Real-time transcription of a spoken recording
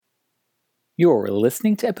You're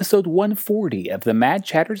listening to episode 140 of the Mad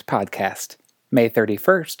Chatters podcast, May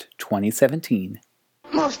 31st, 2017.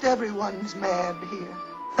 Most everyone's mad here.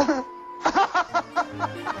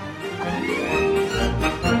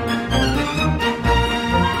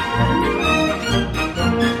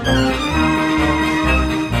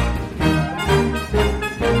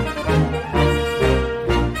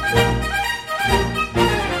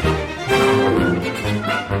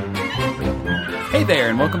 Hey there,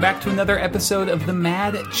 and welcome back to another episode of the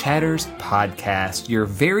Mad Chatters podcast, your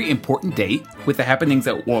very important date with the happenings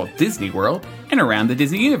at Walt Disney World and around the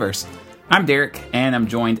Disney universe. I'm Derek, and I'm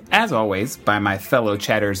joined, as always, by my fellow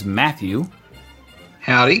chatters Matthew.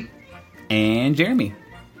 Howdy. And Jeremy.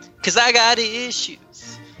 'Cause I got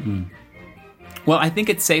issues. Well, I think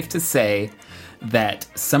it's safe to say that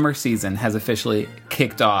summer season has officially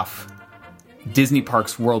kicked off Disney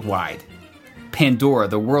parks worldwide. Pandora,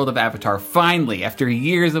 the world of Avatar, finally, after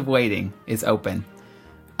years of waiting, is open.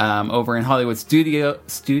 Over in Hollywood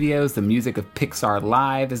Studios, the music of Pixar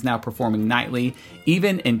Live is now performing nightly.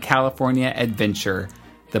 Even in California Adventure,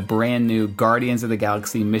 the brand new Guardians of the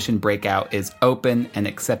Galaxy Mission Breakout is open and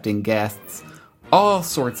accepting guests. All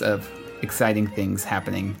sorts of exciting things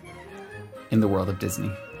happening in the world of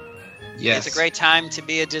Disney. Yes. It's a great time to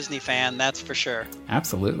be a Disney fan, that's for sure.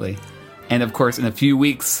 Absolutely. And of course, in a few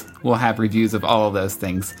weeks, we'll have reviews of all of those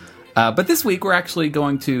things. But this week, we're actually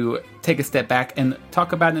going to take a step back and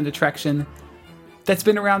talk about an attraction that's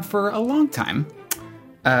been around for a long time.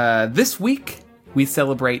 This week, we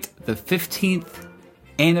celebrate the 15th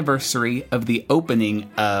anniversary of the opening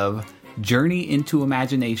of Journey into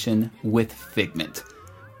Imagination with Figment,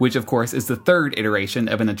 which, of course, is the third iteration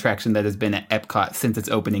of an attraction that has been at Epcot since its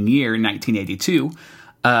opening year, 1982.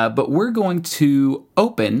 But we're going to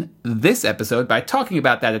open this episode by talking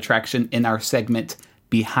about that attraction in our segment,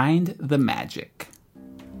 Behind the Magic.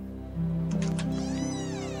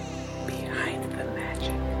 Behind the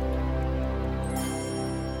Magic.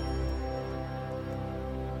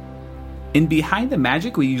 In Behind the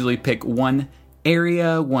Magic, we usually pick one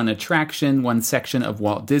area, one attraction, one section of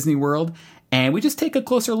Walt Disney World, and we just take a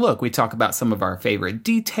closer look. We talk about some of our favorite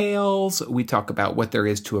details, we talk about what there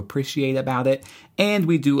is to appreciate about it, and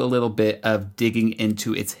we do a little bit of digging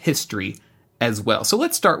into its history as well. So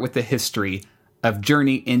let's start with the history of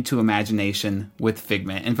Journey into Imagination with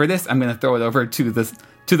Figment. And for this, I'm going to throw it over to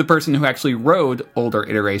the person who actually rode older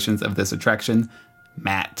iterations of this attraction,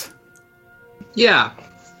 Matt. Yeah,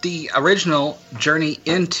 the original Journey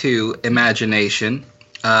into Imagination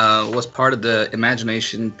was part of the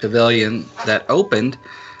Imagination Pavilion that opened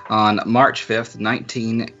on March 5th,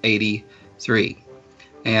 1983.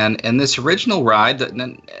 And in this original ride,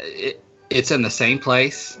 it's in the same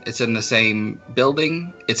place, it's in the same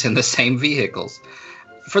building, it's in the same vehicles.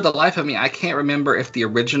 For the life of me, I can't remember if the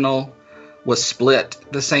original was split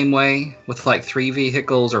the same way with like 3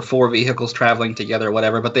 vehicles or 4 vehicles traveling together or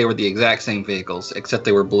whatever, but they were the exact same vehicles, except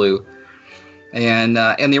they were blue. And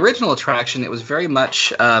in the original attraction, it was very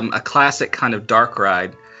much a classic kind of dark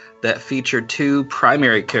ride that featured 2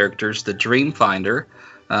 primary characters, the Dreamfinder,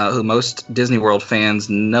 who most Disney World fans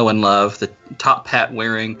know and love, the top hat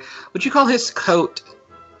wearing. Would you call his coat?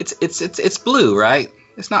 It's blue, right?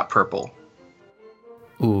 It's not purple.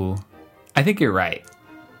 Ooh, I think you're right.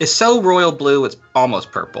 It's so royal blue, it's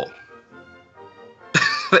almost purple.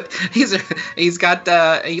 But he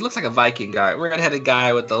looks like a Viking guy, red-headed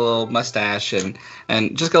guy with a little mustache, and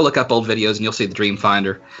just go look up old videos and you'll see the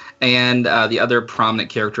Dreamfinder. And the other prominent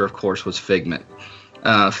character, of course, was Figment.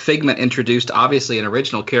 Figment introduced, obviously, an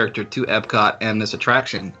original character to Epcot and this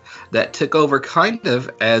attraction that took over kind of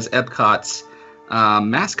as Epcot's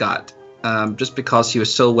mascot, just because he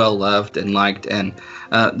was so well loved and liked. And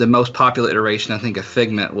the most popular iteration, I think, of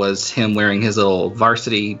Figment was him wearing his little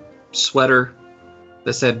varsity sweater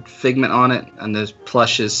that said Figment on it, and there's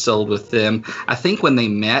plushes sold with them. I think when they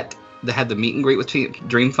met, they had the meet and greet with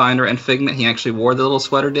Dreamfinder and Figment. He actually wore the little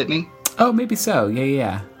sweater, didn't he? Oh, maybe so.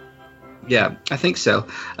 Yeah. Yeah, I think so.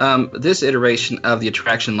 This iteration of the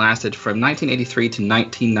attraction lasted from 1983 to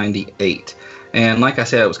 1998. And like I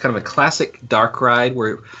said, it was kind of a classic dark ride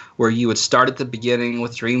where you would start at the beginning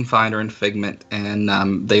with Dreamfinder and Figment,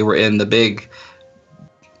 and they were in the big,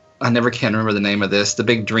 I never can remember the name of this, the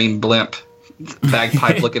big dream blimp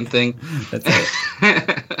bagpipe looking thing. That's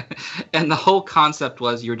it. And the whole concept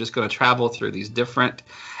was you were just going to travel through these different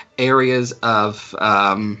areas of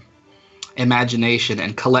imagination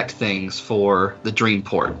and collect things for the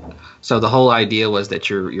Dreamport. So the whole idea was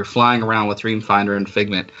that you're flying around with Dreamfinder and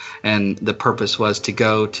Figment, and the purpose was to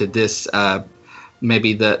go to this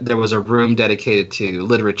maybe there was a room dedicated to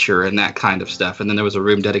literature and that kind of stuff, and then there was a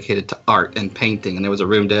room dedicated to art and painting, and there was a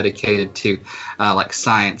room dedicated to like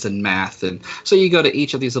science and math. And so you go to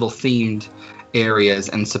each of these little themed areas,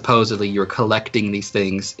 and supposedly you're collecting these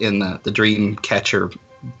things in the dream catcher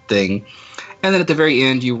thing. And then at the very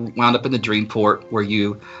end, you wound up in the dream port where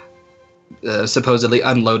you supposedly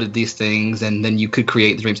unloaded these things, and then you could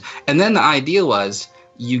create the dreams. And then the idea was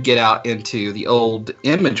you get out into the old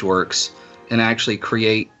ImageWorks and actually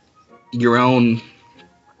create your own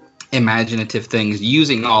imaginative things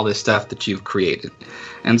using all this stuff that you've created.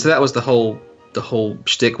 And so that was the whole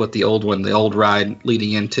shtick with the old one, the old ride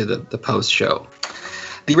leading into the post show.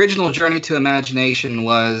 The original Journey to Imagination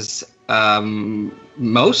was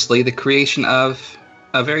mostly the creation of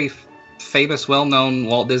a very famous, well-known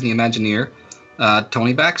Walt Disney Imagineer,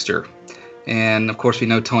 Tony Baxter. And of course we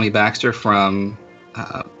know Tony Baxter from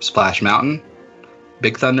Splash Mountain,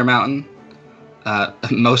 Big Thunder Mountain,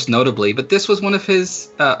 most notably. But this was one of his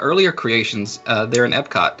earlier creations there in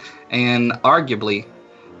Epcot, and arguably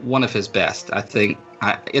one of his best. I think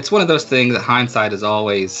it's one of those things that hindsight is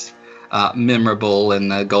always memorable,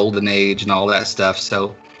 and the golden age and all that stuff.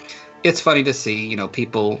 So it's funny to see,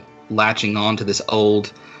 people latching on to this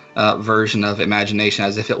old version of Imagination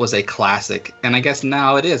as if it was a classic. And I guess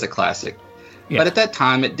now it is a classic. Yeah. But at that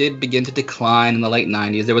time, it did begin to decline in the late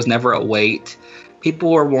 90s. There was never a wait.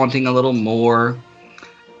 People were wanting a little more.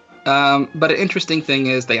 But an interesting thing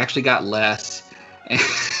is they actually got less.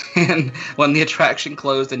 And when the attraction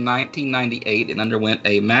closed in 1998, it underwent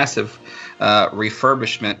a massive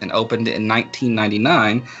refurbishment and opened in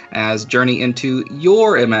 1999 as Journey into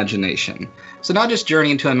Your Imagination. So not just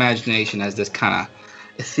Journey into Imagination as this kind of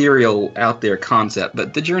ethereal out there concept,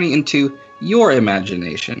 but the Journey into Your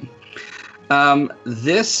Imagination.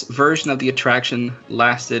 This version of the attraction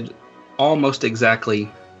lasted almost exactly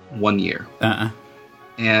 1 year.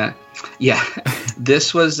 Yeah.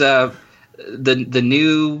 This was the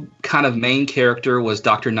new kind of main character was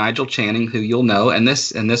Dr. Nigel Channing, who you'll know, and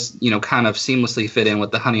this kind of seamlessly fit in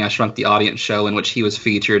with the Honey I Shrunk the Audience show in which he was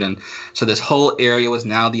featured. And so this whole area was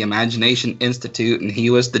now the Imagination Institute, and he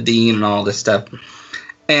was the dean and all this stuff.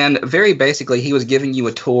 And very basically, he was giving you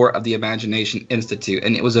a tour of the Imagination Institute,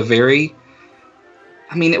 and it was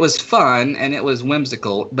it was fun and it was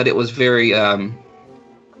whimsical, but it was very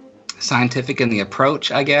scientific in the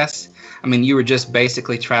approach, I guess. You were just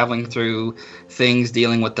basically traveling through things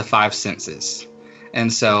dealing with the five senses.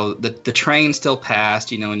 And so the train still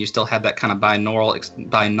passed, and you still had that kind of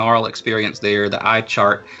binaural experience there, the eye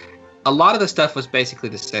chart. A lot of the stuff was basically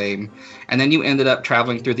the same. And then you ended up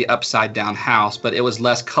traveling through the upside down house, but it was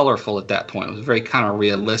less colorful at that point. It was very kind of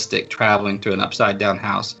realistic traveling through an upside down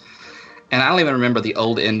house. And I don't even remember the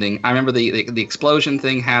old ending. I remember the explosion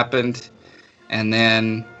thing happened, and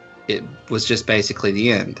then it was just basically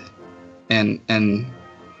the end. And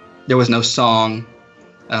there was no song,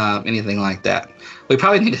 anything like that. We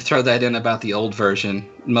probably need to throw that in about the old version.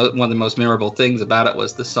 One of the most memorable things about it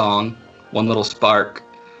was the song, One Little Spark,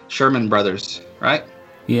 Sherman Brothers, right?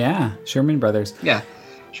 Yeah, Sherman Brothers. Yeah,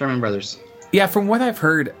 Sherman Brothers. Yeah, from what I've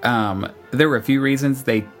heard, there were a few reasons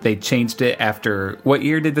they changed it after... What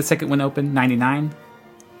year did the second one open? 99?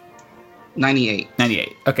 98.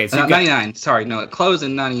 98. Okay, so 99. Sorry, no, it closed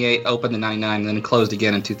in 98, opened in 99, and then closed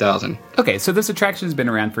again in 2000. Okay, so this attraction has been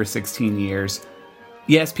around for 16 years.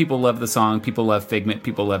 Yes, people love the song, people love Figment,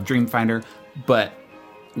 people love Dreamfinder, but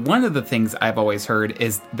one of the things I've always heard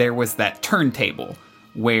is there was that turntable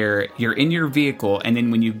where you're in your vehicle, and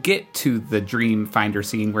then when you get to the Dreamfinder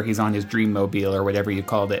scene where he's on his Dreammobile or whatever you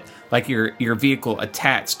called it, like your vehicle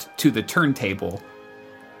attached to the turntable,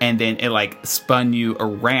 and then it spun you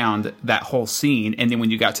around that whole scene, and then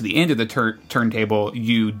when you got to the end of the turntable,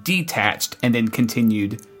 you detached and then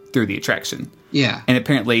continued through the attraction. Yeah. And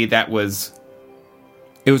apparently it was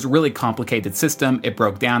a really complicated system. It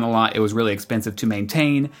broke down a lot. It was really expensive to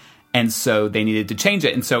maintain. And so they needed to change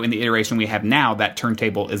it. And so in the iteration we have now, that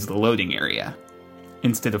turntable is the loading area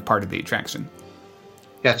instead of part of the attraction.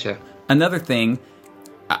 Gotcha. Another thing,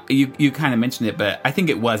 you kind of mentioned it, but I think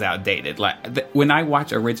it was outdated. When I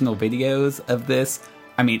watch original videos of this,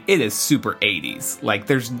 it is super 80s.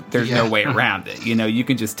 There's no way around it. You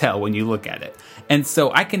can just tell when you look at it. And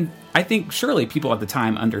so I think surely people at the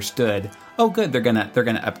time understood, oh good, they're gonna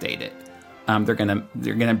update it.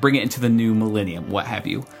 They're gonna bring it into the new millennium, what have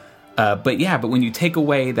you. But when you take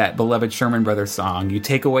away that beloved Sherman Brothers song, you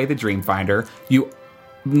take away the Dreamfinder, you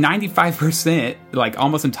 95%,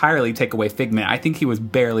 almost entirely take away Figment. I think he was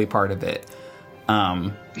barely part of it.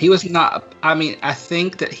 He was not. I mean, I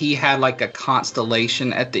think that he had like a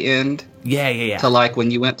constellation at the end. Yeah. To like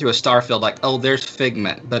when you went through a star field, like, oh, there's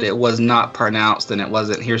Figment, but it was not pronounced, and it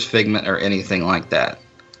wasn't here's Figment or anything like that.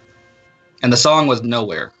 And the song was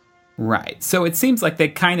nowhere. Right. So it seems like they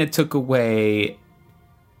kind of took away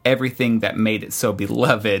everything that made it so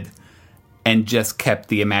beloved and just kept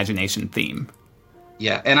the imagination theme.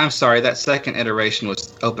 Yeah, and I'm sorry, that second iteration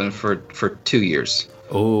was open for 2 years.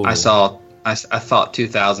 Oh. I thought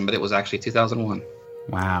 2000, but it was actually 2001.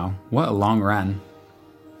 Wow. What a long run.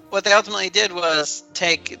 What they ultimately did was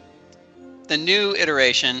take the new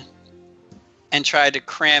iteration and try to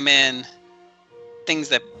cram in things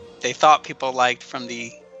that they thought people liked from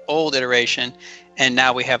the old iteration, and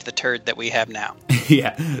now we have the turd that we have now.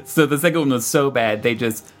 Yeah. So the second one was so bad,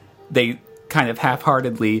 they kind of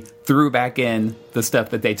half-heartedly threw back in the stuff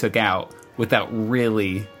that they took out without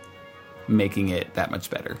really making it that much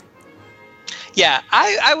better. Yeah,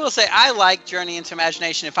 I will say I like Journey into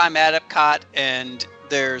Imagination. If I'm at Epcot and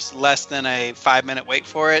there's less than a 5-minute wait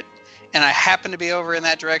for it, and I happen to be over in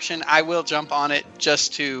that direction, I will jump on it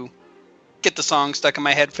just to get the song stuck in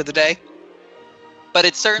my head for the day. But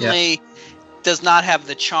it certainly does not have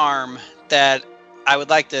the charm that I would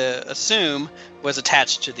like to assume was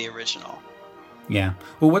attached to the original. Yeah.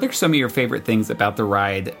 Well, what are some of your favorite things about the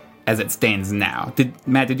ride as it stands now?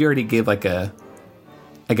 Matt, did you already give like a...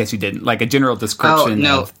 I guess you didn't. Like a general description? Oh,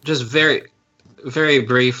 no. Just very, very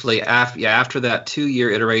briefly. After that 2-year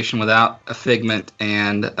iteration without a Figment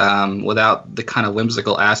and without the kind of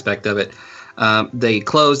whimsical aspect of it, they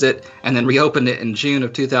closed it and then reopened it in June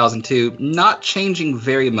of 2002, not changing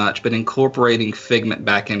very much, but incorporating Figment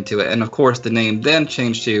back into it. And, of course, the name then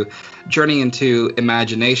changed to Journey into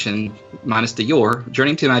Imagination, minus the your,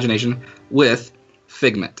 Journey into Imagination with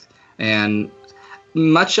Figment. And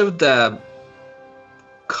much of the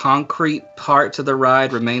concrete parts of the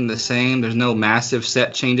ride remain the same. There's no massive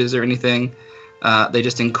set changes or anything. They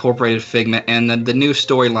just incorporated Figment, and the new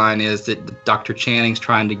storyline is that Dr. Channing's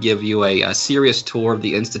trying to give you a serious tour of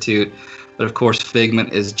the Institute, but of course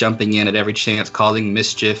Figment is jumping in at every chance, causing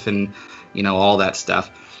mischief and all that stuff.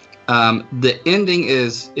 The ending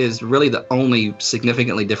is really the only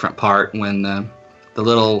significantly different part when the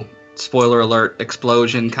little spoiler alert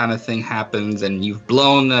explosion kind of thing happens, and you've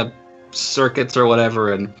blown the circuits or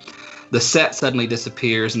whatever, and the set suddenly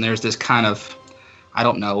disappears, and there's this kind of, I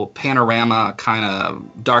don't know, panorama kind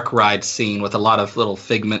of dark ride scene with a lot of little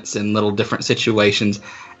figments in little different situations,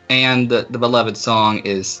 and the beloved song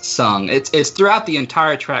is sung. It's throughout the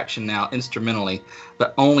entire attraction now instrumentally,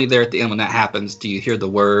 but only there at the end when that happens do you hear the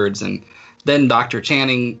words, and then Dr.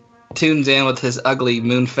 Channing tunes in with his ugly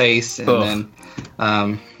moon face, and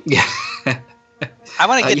then yeah. I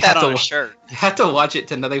want to get that on a shirt. You have to watch it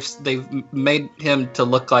to know they've made him to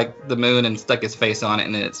look like the moon and stuck his face on it,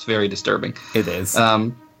 and it's very disturbing. It is.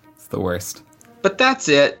 It's the worst. But that's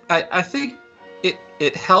it. I think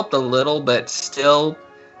it helped a little, but still,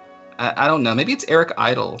 I don't know. Maybe it's Eric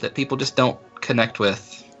Idle that people just don't connect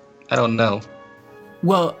with. I don't know.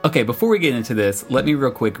 Well, okay, before we get into this, let me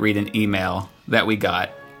real quick read an email that we got,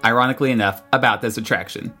 ironically enough, about this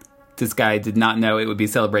attraction. This guy did not know it would be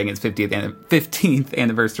celebrating its 15th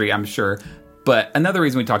anniversary, I'm sure. But another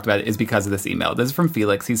reason we talked about it is because of this email. This is from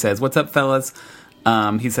Felix. He says, "What's up, fellas?"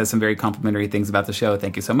 He says some very complimentary things about the show.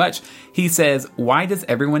 Thank you so much. He says, "Why does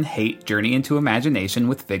everyone hate Journey into Imagination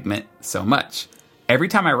with Figment so much? Every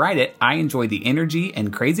time I ride it, I enjoy the energy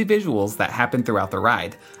and crazy visuals that happen throughout the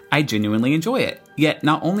ride. I genuinely enjoy it. Yet,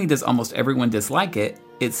 not only does almost everyone dislike it,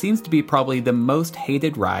 it seems to be probably the most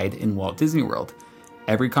hated ride in Walt Disney World.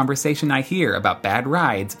 Every conversation I hear about bad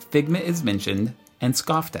rides, Figment is mentioned and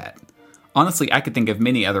scoffed at. Honestly, I could think of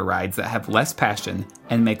many other rides that have less passion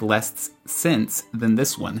and make less sense than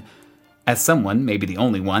this one. As someone, maybe the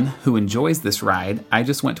only one, who enjoys this ride, I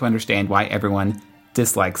just want to understand why everyone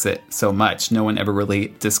dislikes it so much. No one ever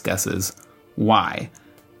really discusses why."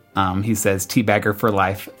 He says, "Teabagger for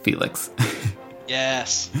life, Felix."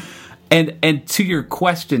 Yes. And to your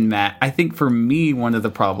question, Matt, I think for me, one of the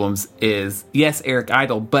problems is, yes, Eric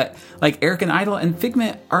Idle, but like Eric and Idle and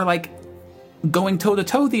Figment are like going toe to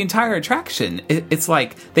toe the entire attraction. It's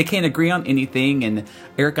like they can't agree on anything, and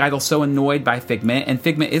Eric Idle's so annoyed by Figment, and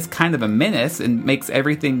Figment is kind of a menace and makes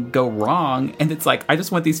everything go wrong. And it's like, I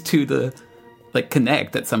just want these two to like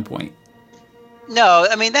connect at some point. No,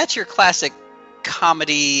 I mean, that's your classic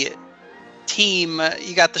comedy team.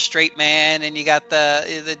 You got the straight man and you got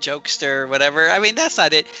the jokester, whatever. I mean, that's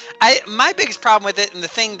not it. My biggest problem with it, and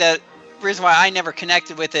the reason why I never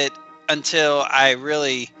connected with it until I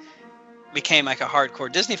really became like a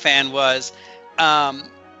hardcore Disney fan, was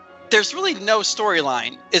there's really no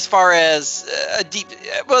storyline as far as a deep.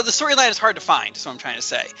 Well, the storyline is hard to find. Is what I'm trying to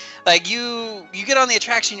say. Like you get on the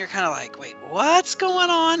attraction, you're kind of like, wait, what's going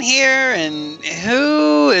on here, and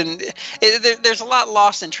who, and there's a lot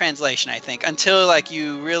lost in translation, I think, until like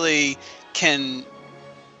you really can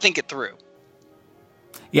think it through.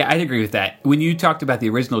 Yeah, I'd agree with that. When you talked about the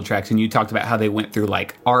original attraction, you talked about how they went through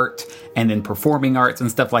like art and then performing arts and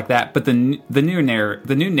stuff like that. But the new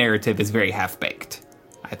narrative is very half-baked,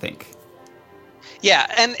 I think. Yeah,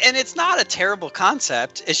 and it's not a terrible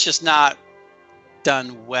concept. It's just not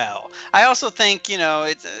done well. I also think,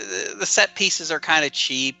 it's the set pieces are kind of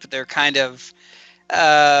cheap. They're kind of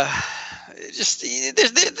just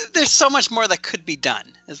there's so much more that could be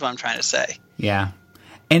done, is what I'm trying to say. Yeah.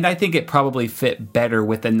 And I think it probably fit better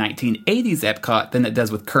with the 1980s Epcot than it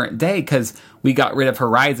does with current day, because we got rid of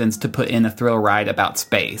Horizons to put in a thrill ride about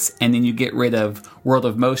space. And then you get rid of World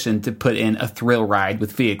of Motion to put in a thrill ride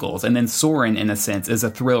with vehicles. And then Soarin', in a sense, is a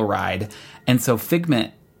thrill ride. And so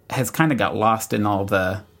Figment has kind of got lost in all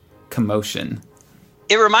the commotion.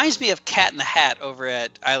 It reminds me of Cat in the Hat over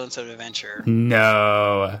at Islands of Adventure.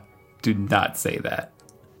 No, do not say that.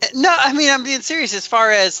 No, I mean, I'm being serious as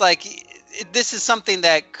far as, like, this is something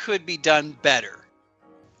that could be done better.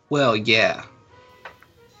 Well, yeah.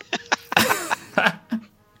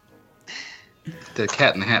 The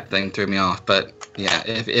Cat in the Hat thing threw me off, but yeah,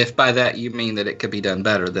 if by that you mean that it could be done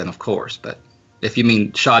better, then of course. But if you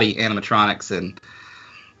mean shoddy animatronics and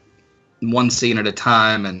one scene at a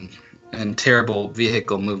time and terrible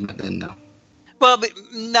vehicle movement, then no. Well, but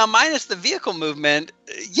now minus the vehicle movement,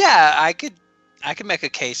 yeah, I could make a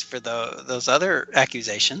case for those other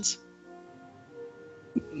accusations.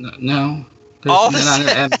 No.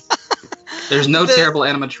 There's no terrible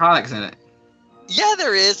animatronics in it. Yeah,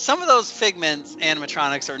 there is. Some of those Figment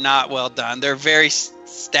animatronics are not well done. They're very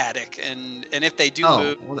static, and if they do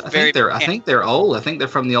move, well, I think they're old. I think they're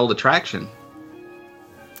from the old attraction.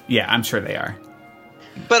 Yeah, I'm sure they are.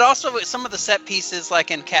 But also, some of the set pieces,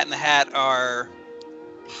 like in Cat in the Hat, are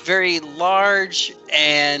very large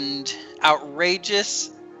and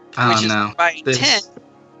outrageous, which is by intent.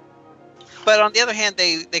 But on the other hand,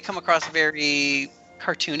 they come across very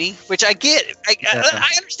cartoony, which I get.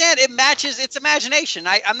 I understand. It matches its imagination.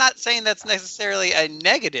 I'm not saying that's necessarily a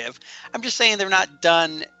negative. I'm just saying they're not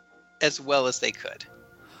done as well as they could.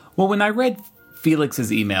 Well, when I read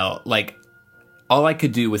Felix's email, like, all I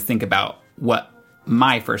could do was think about what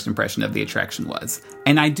my first impression of the attraction was.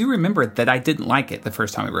 And I do remember that I didn't like it the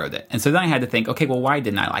first time I rode it. And so then I had to think, okay, well, why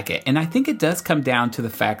didn't I like it? And I think it does come down to the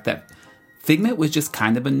fact that Figment was just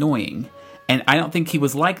kind of annoying. And I don't think he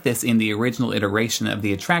was like this in the original iteration of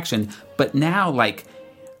the attraction. But now, like,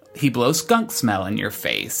 he blows skunk smell in your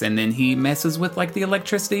face. And then he messes with, like, the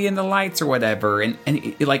electricity and the lights or whatever. And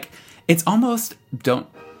like, it's almost, don't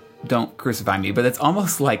crucify me, but it's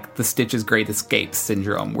almost like the Stitch's Great Escape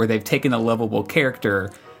syndrome, where they've taken a lovable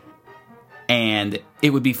character, and it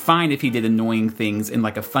would be fine if he did annoying things in,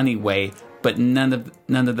 like, a funny way, but none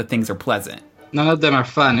of the things are pleasant. None of them are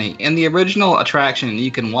funny. In the original attraction, you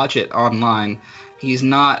can watch it online, he's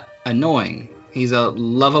not annoying. He's a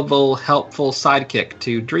lovable, helpful sidekick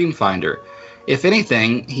to Dreamfinder. If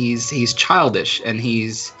anything, he's childish, and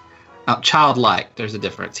he's childlike. There's a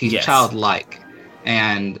difference. He's childlike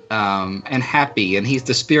and happy, and he's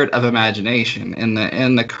the spirit of imagination.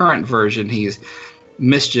 In the current version, he's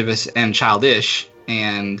mischievous and childish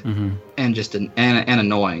and just and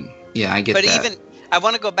annoying. Yeah, I get that. But even I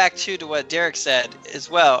want to go back to what Derek said as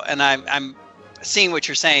well, and I'm seeing what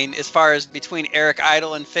you're saying as far as between Eric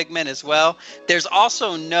Idle and Figment as well. There's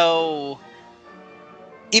also no,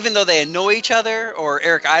 even though they annoy each other or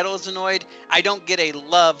Eric Idle is annoyed, I don't get a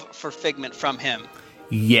love for Figment from him.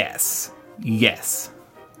 Yes.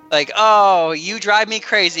 Like, oh, you drive me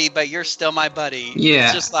crazy, but you're still my buddy. Yeah.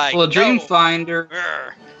 It's just like, well, Dreamfinder,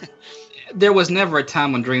 there was never a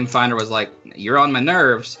time when Dreamfinder was like, you're on my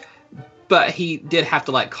nerves. But he did have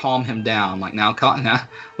to, like, calm him down. Like, now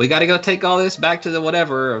we got to go take all this back to the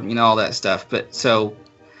whatever, all that stuff. But so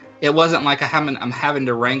it wasn't like I'm having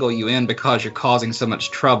to wrangle you in because you're causing so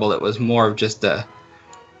much trouble. It was more of just I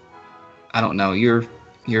don't know.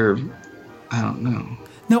 I don't know.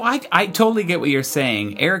 No, I totally get what you're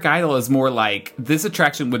saying. Eric Idle is more like, this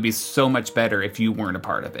attraction would be so much better if you weren't a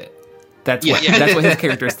part of it. That's what his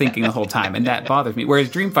character is thinking the whole time, and that bothers me. Whereas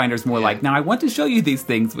Dreamfinder's more like, now I want to show you these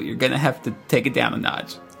things, but you're going to have to take it down a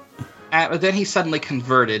notch. But then he suddenly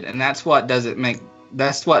converted, and that's what doesn't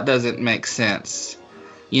make sense.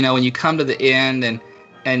 When you come to the end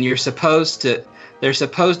and there's supposed to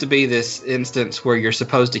be this instance where you're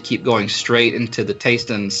supposed to keep going straight into the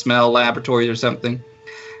taste and smell laboratories or something.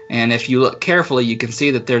 And if you look carefully, you can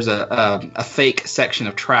see that there's a fake section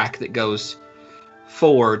of track that goes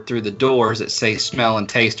forward through the doors that say smell and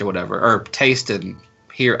taste or whatever, or taste and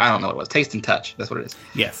hear. I don't know what it was. Taste and touch. That's what it is.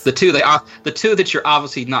 Yes. The two that you're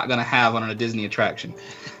obviously not going to have on a Disney attraction.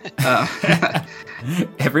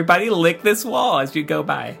 Everybody lick this wall as you go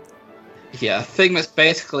by. Yeah, Figment's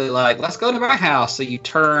basically like, let's go to my house. So you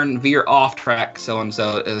veer off track,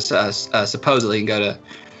 so-and-so, supposedly, and go to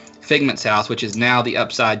Figment's house, which is now the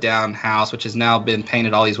upside down house, which has now been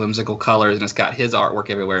painted all these whimsical colors, and it's got his artwork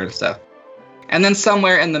everywhere and stuff. And then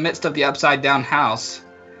somewhere in the midst of the upside down house,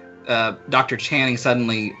 Dr. Channing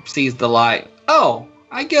suddenly sees the light. Oh,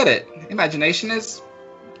 I get it. Imagination is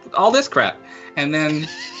all this crap. And then,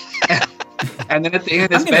 and then at the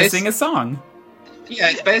end, I'm going to sing a song. Yeah,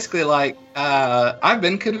 it's basically like, I've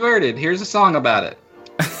been converted. Here's a song about it.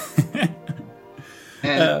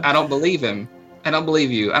 And I don't believe him. I don't believe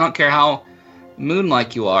you. I don't care how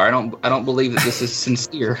moon-like you are. I don't believe that this is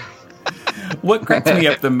sincere. What cracks me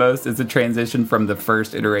up the most is the transition from the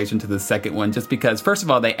first iteration to the second one, just because, first of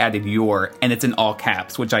all, they added your, and it's in all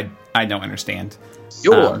caps, which I don't understand.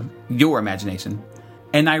 Your imagination.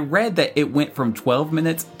 And I read that it went from 12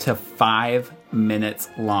 minutes to 5 minutes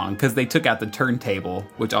long, because they took out the turntable,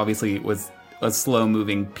 which obviously was a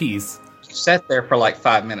slow-moving piece. You sat there for like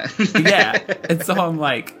 5 minutes. Yeah. And so I'm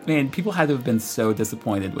like, man, people had to have been so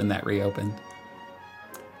disappointed when that reopened.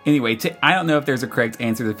 Anyway, I don't know if there's a correct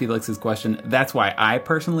answer to Felix's question. That's why I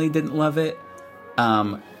personally didn't love it.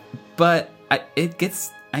 But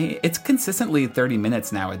it's consistently 30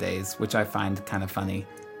 minutes nowadays, which I find kind of funny.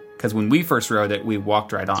 Because when we first rode it, we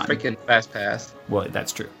walked right on. Freaking fast pass. Well,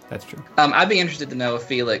 that's true. That's true. I'd be interested to know if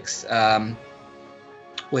Felix,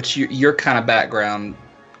 which your kind of background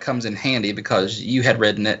comes in handy because you had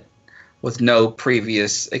ridden it with no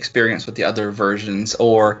previous experience with the other versions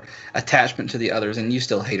or attachment to the others, and you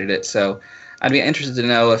still hated it. So I'd be interested to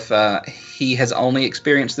know if he has only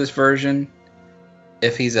experienced this version,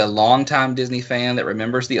 if he's a longtime Disney fan that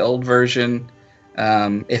remembers the old version,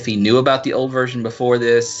 if he knew about the old version before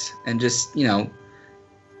this, and just,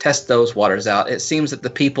 test those waters out. It seems that the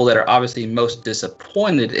people that are obviously most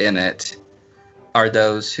disappointed in it are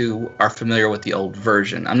those who are familiar with the old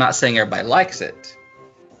version. I'm not saying everybody likes it,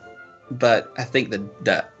 but I think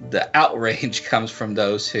the outrage comes from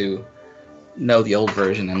those who know the old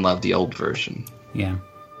version and love the old version. Yeah.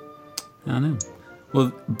 I don't know.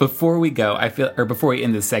 Well, before we go, before we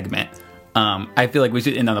end this segment, I feel like we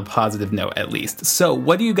should end on a positive note at least. So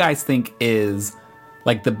what do you guys think is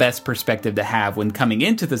like the best perspective to have when coming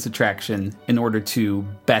into this attraction in order to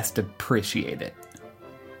best appreciate it?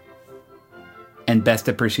 And best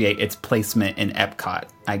appreciate its placement in Epcot,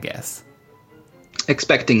 I guess.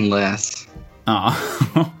 Expecting less.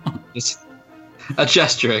 Oh. Just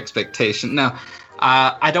adjust your expectation. No,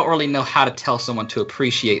 I don't really know how to tell someone to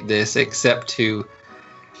appreciate this except to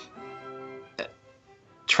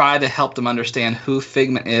try to help them understand who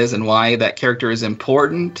Figment is and why that character is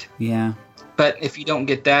important. Yeah. But if you don't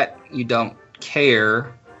get that, you don't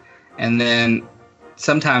care. And then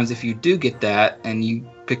sometimes if you do get that and you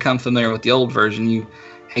become familiar with the old version, you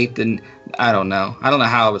hate I don't know. I don't know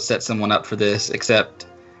how I would set someone up for this, except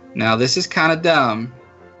now this is kind of dumb,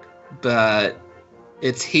 but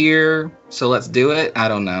it's here, so let's do it. I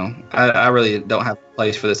don't know. I really don't have a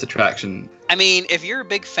place for this attraction. I mean, if you're a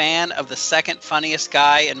big fan of the second funniest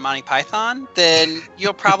guy in Monty Python, then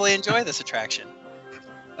you'll probably enjoy this attraction.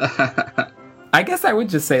 I guess I would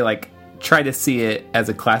just say, try to see it as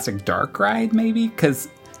a classic dark ride, maybe, because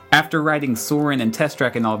after riding Soarin' and Test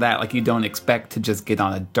Track and all that, you don't expect to just get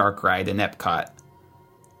on a dark ride in Epcot.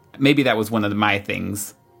 Maybe that was one of my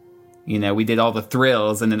things. We did all the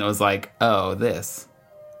thrills, and then it was like, oh, this.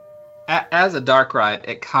 As a dark ride,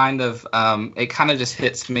 it kind of just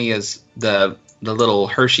hits me as the little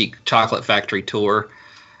Hershey Chocolate Factory tour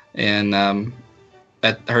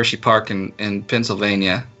at Hershey Park in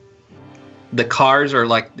Pennsylvania. The cars are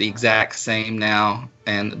the exact same now,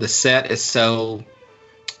 and the set is so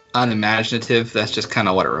unimaginative. That's just kind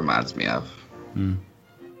of what it reminds me of. Mm.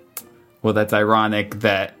 Well, that's ironic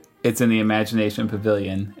that it's in the Imagination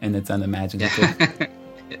Pavilion and it's unimaginative.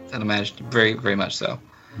 It's unimaginative, very, very much so.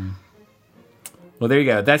 Mm. Well, there you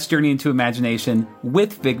go. That's Journey into Imagination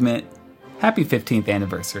with Figment. Happy 15th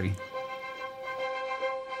anniversary.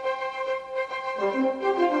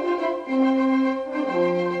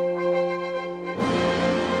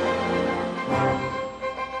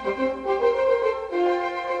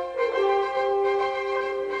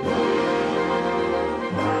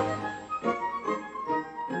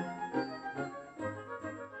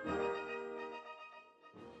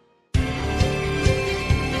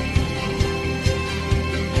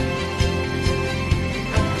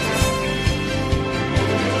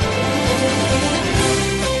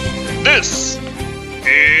 This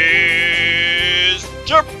is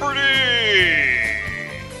Jeopardy!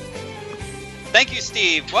 Thank you,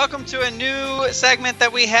 Steve. Welcome to a new segment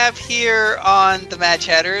that we have here on the Mad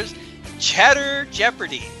Chatters, Chatter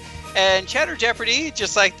Jeopardy. And Chatter Jeopardy,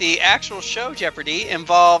 just like the actual show Jeopardy,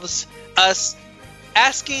 involves us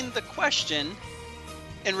asking the question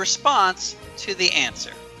in response to the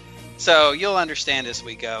answer. So you'll understand as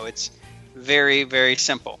we go. It's very, very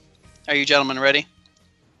simple. Are you gentlemen ready?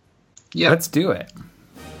 Yeah. Let's do it.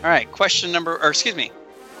 All right. Answer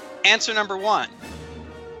number 1.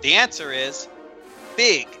 The answer is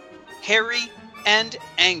big, hairy, and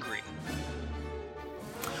angry.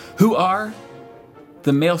 Who are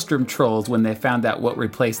the Maelstrom Trolls when they found out what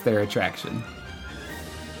replaced their attraction?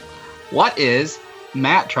 What is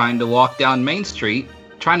Matt trying to walk down Main Street,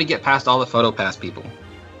 trying to get past all the PhotoPass people?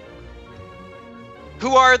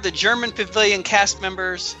 Who are the German Pavilion cast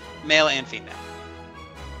members, male and female?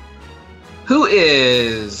 Who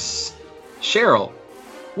is Cheryl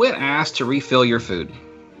when asked to refill your food?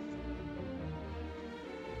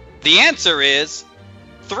 The answer is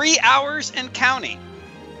 3 hours and counting.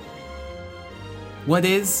 What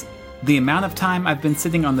is the amount of time I've been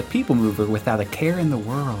sitting on the People Mover without a care in the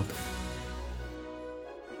world?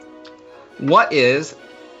 What is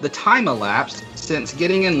the time elapsed since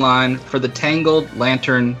getting in line for the Tangled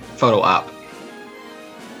Lantern photo op?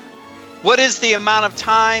 What is the amount of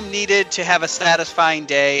time needed to have a satisfying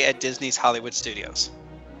day at Disney's Hollywood Studios?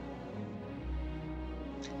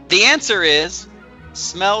 The answer is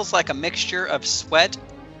smells like a mixture of sweat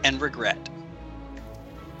and regret.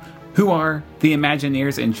 Who are the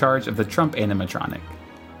Imagineers in charge of the Trump animatronic?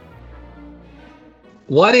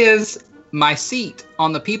 What is my seat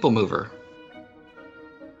on the People Mover?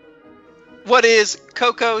 What is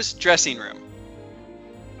Coco's dressing room?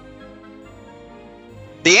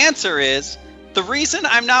 The answer is the reason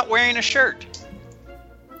I'm not wearing a shirt.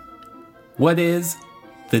 What is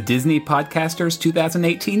the Disney Podcasters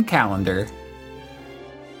 2018 calendar?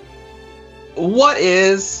 What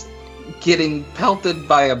is getting pelted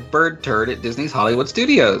by a bird turd at Disney's Hollywood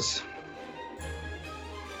Studios?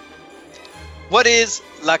 What is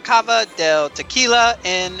La Cava del Tequila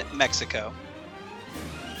in Mexico?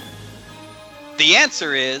 The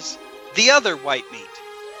answer is the other white meat.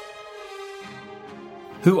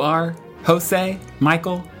 Who are Jose,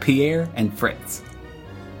 Michael, Pierre, and Fritz?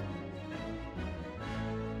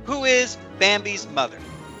 Who is Bambi's mother?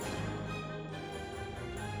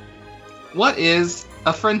 What is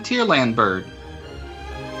a Frontierland bird?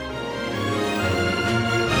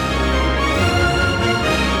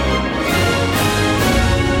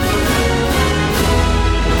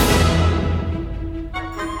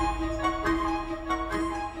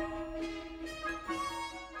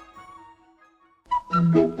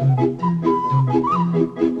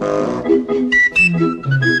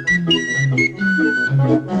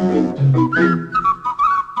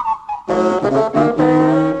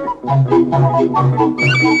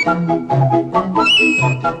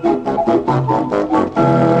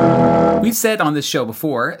 We've said on this show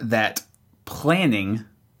before that planning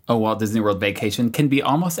a Walt Disney World vacation can be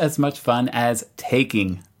almost as much fun as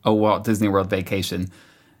taking a Walt Disney World vacation.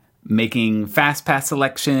 Making fast pass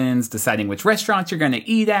selections, deciding which restaurants you're going to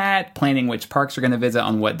eat at, planning which parks you're going to visit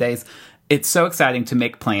on what days. It's so exciting to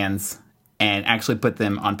make plans and actually put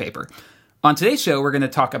them on paper. On today's show, we're going to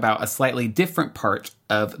talk about a slightly different part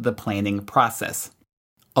of the planning process.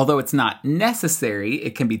 Although it's not necessary,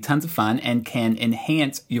 it can be tons of fun and can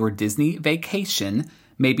enhance your Disney vacation.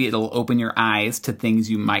 Maybe it'll open your eyes to things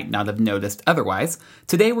you might not have noticed otherwise.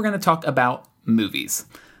 Today, we're going to talk about movies.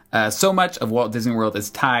 So much of Walt Disney World is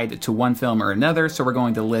tied to one film or another, so we're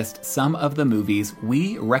going to list some of the movies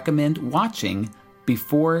we recommend watching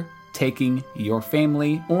before taking your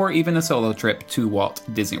family or even a solo trip to Walt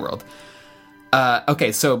Disney World.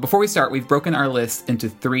 Okay, so before we start, we've broken our list into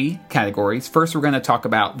 3 categories. First, we're going to talk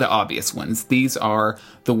about the obvious ones. These are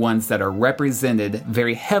the ones that are represented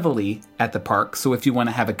very heavily at the park. So if you want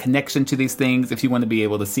to have a connection to these things, if you want to be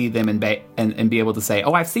able to see them and be able to say,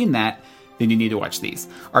 oh, I've seen that, then you need to watch these.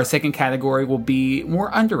 Our second category will be more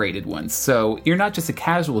underrated ones. So you're not just a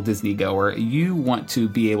casual Disney goer. You want to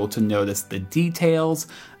be able to notice the details.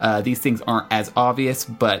 These things aren't as obvious,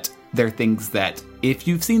 but they're things that if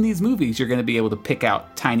you've seen these movies, you're going to be able to pick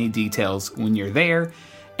out tiny details when you're there.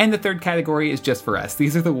 And the third category is just for us.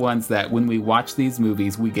 These are the ones that when we watch these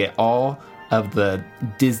movies, we get all of the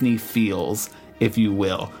Disney feels, if you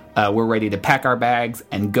will. We're ready to pack our bags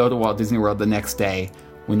and go to Walt Disney World the next day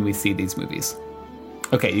when we see these movies.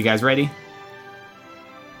 Okay, you guys ready?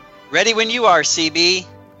 Ready when you are, CB.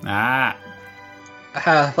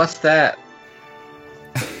 What's that?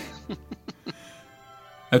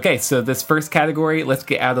 Okay, so this first category, let's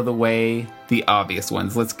get out of the way the obvious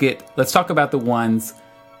ones. Let's talk about the ones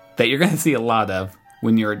that you're going to see a lot of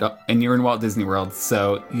when you're in Walt Disney World.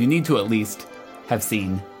 So you need to at least have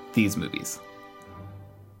seen these movies.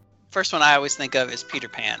 First one I always think of is Peter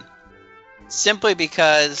Pan. Simply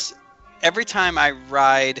because every time I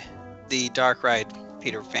ride the dark ride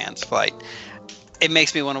Peter Pan's Flight, it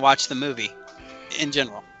makes me want to watch the movie in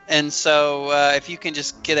general. And so if you can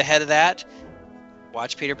just get ahead of that,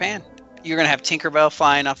 watch Peter Pan. You're going to have Tinkerbell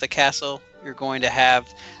flying off the castle. You're going to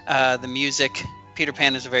have the music. Peter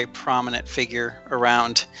Pan is a very prominent figure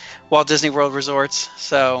around Walt Disney World resorts.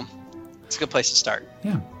 So it's a good place to start.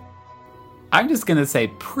 Yeah. I'm just going to say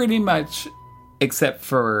pretty much, except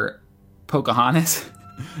for Pocahontas,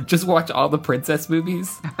 just watch all the princess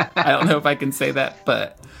movies. I don't know if I can say that,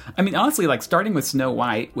 but I mean, honestly, like starting with Snow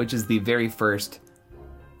White, which is the very first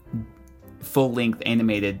full-length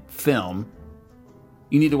animated film,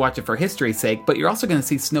 you need to watch it for history's sake, but you're also going to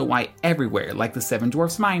see Snow White everywhere, like the Seven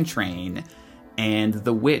Dwarfs Mine Train, and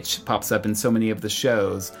the witch pops up in so many of the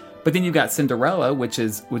shows. But then you've got Cinderella, which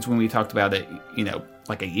when we talked about it,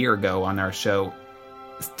 like a year ago on our show,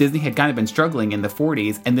 Disney had kind of been struggling in the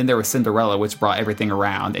 40s, and then there was Cinderella, which brought everything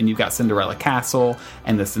around, and you've got Cinderella Castle,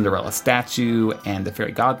 and the Cinderella statue, and the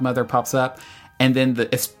fairy godmother pops up, and then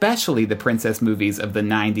especially the princess movies of the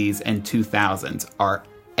 90s and 2000s are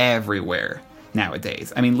everywhere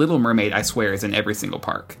nowadays. I mean, Little Mermaid, I swear, is in every single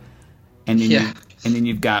park. And then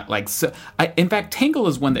you've got in fact, Tangled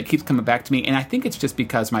is one that keeps coming back to me, and I think it's just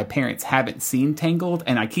because my parents haven't seen Tangled,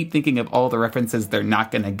 and I keep thinking of all the references they're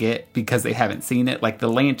not going to get because they haven't seen it, like the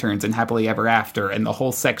lanterns and Happily Ever After, and the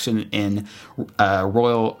whole section in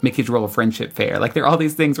Mickey's Royal Friendship Fair. Like, there are all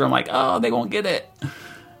these things where I'm like, oh, they won't get it.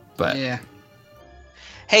 But yeah.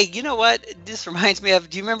 Hey, you know what? This reminds me of,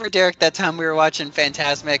 do you remember, Derek, that time we were watching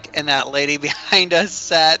Fantasmic and that lady behind us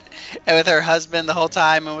sat with her husband the whole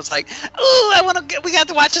time and was like, oh, we got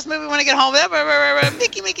to watch this movie when I get home.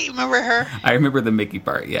 Mickey, remember her? I remember the Mickey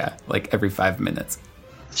part, yeah, like every 5 minutes.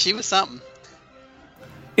 She was something.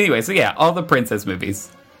 Anyway, so yeah, all the princess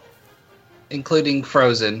movies. Including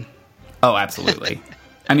Frozen. Oh, absolutely.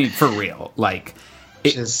 I mean, for real. Like,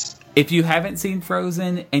 if you haven't seen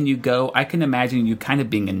Frozen and you go, I can imagine you kind of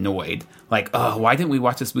being annoyed. Like, oh, why didn't we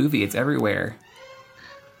watch this movie? It's everywhere.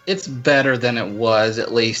 It's better than it was,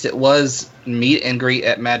 at least. It was meet and greet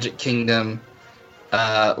at Magic Kingdom.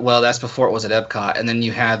 Well, that's before it was at Epcot. And then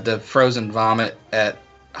you had the Frozen Vomit at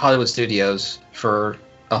Hollywood Studios for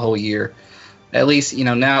a whole year. At least,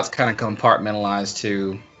 now it's kind of compartmentalized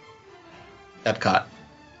to Epcot.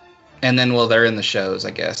 And then, well, they're in the shows, I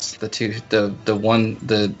guess.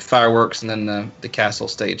 The fireworks and then the castle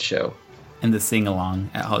stage show. And the sing-along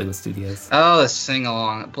at Hollywood Studios. Oh, the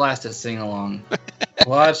sing-along. Blasted sing-along.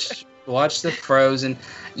 Watch the Frozen.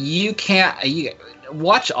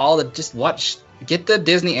 Get the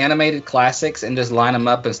Disney animated classics and just line them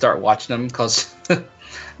up and start watching them, because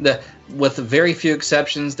with very few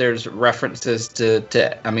exceptions, there's references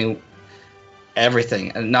to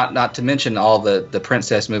everything, and not to mention all the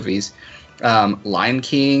princess movies, Lion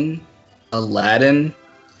King, Aladdin.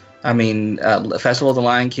 Festival of the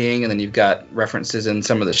Lion King, and then you've got references in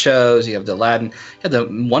some of the shows. You have the Aladdin. You have the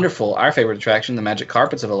wonderful, our favorite attraction, the Magic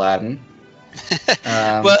Carpets of Aladdin.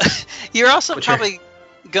 Well, you're also probably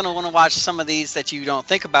going to want to watch some of these that you don't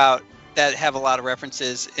think about that have a lot of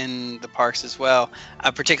references in the parks as well.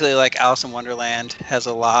 Particularly like Alice in Wonderland has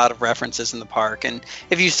a lot of references in the park. And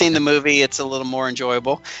if you've seen the movie, it's a little more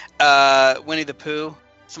enjoyable. Winnie the Pooh,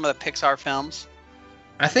 some of the Pixar films.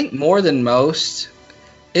 I think more than most,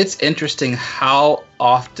 it's interesting how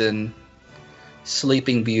often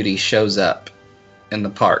Sleeping Beauty shows up in the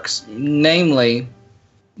parks. Namely,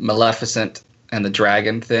 Maleficent and the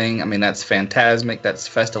dragon thing. That's Fantasmic. That's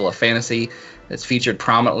Festival of Fantasy. It's featured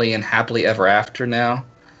prominently in Happily Ever After now.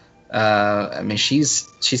 She's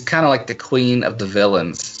kind of like the queen of the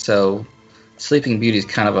villains. So Sleeping Beauty is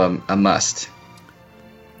kind of a must.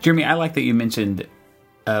 Jeremy, I like that you mentioned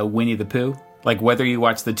Winnie the Pooh. Like, whether you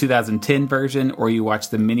watch the 2010 version or you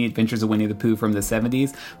watch the Mini Adventures of Winnie the Pooh from the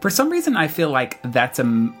 70s, for some reason I feel like that's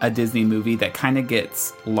a Disney movie that kind of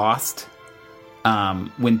gets lost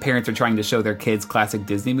when parents are trying to show their kids classic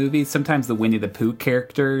Disney movies. Sometimes the Winnie the Pooh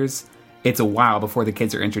characters, it's a while before the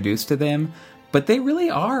kids are introduced to them, but they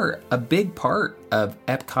really are a big part of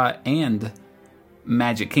Epcot and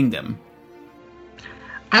Magic Kingdom.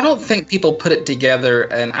 I don't think people put it together,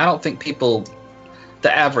 and I don't think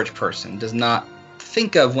the average person does not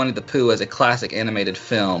think of Winnie the Pooh as a classic animated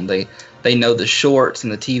film. They know the shorts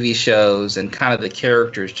and the TV shows and kind of the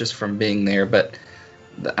characters just from being there, but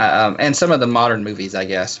and some of the modern movies, I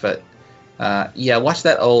guess. But Watch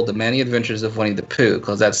that old The Many Adventures of Winnie the Pooh,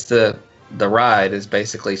 because that's the ride is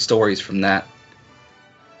basically stories from that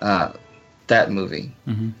movie.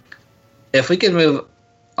 Mm-hmm. If we could move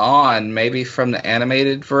on, maybe from the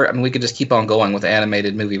animated we could just keep on going with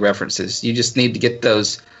animated movie references. You just need to get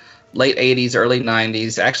those late 80s, early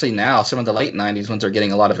 90s. Actually, now some of the late 90s ones are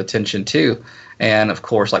getting a lot of attention too. And of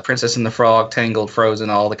course, like Princess and the Frog, Tangled, Frozen,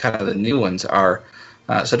 all the kind of the new ones are.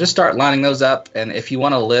 So just start lining those up. And if you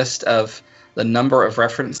want a list of the number of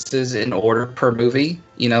references in order per movie,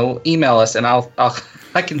 email us and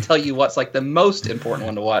I can tell you what's like the most important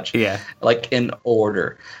one to watch. Yeah. Like in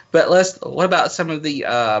order. But what about some of the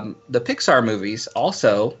Pixar movies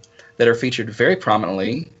also that are featured very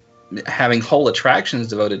prominently, having whole attractions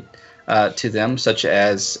devoted to them, such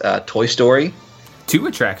as Toy Story. 2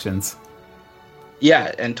 attractions.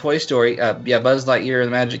 Yeah, and Toy Story, Buzz Lightyear,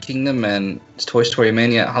 The Magic Kingdom, and Toy Story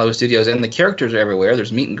Mania at Hollywood Studios, and the characters are everywhere.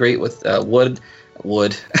 There's meet and greet with Wood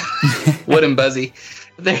and Buzzy.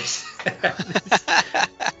 There's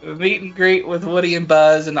meet and greet with Woody and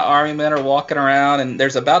Buzz, and the army men are walking around, and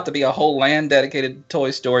there's about to be a whole land dedicated to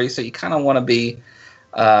Toy Story, so you kind of want to be,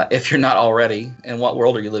 if you're not already, in what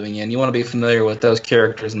world are you living in, you want to be familiar with those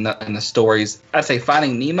characters and the stories. I'd say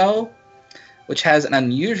Finding Nemo, which has an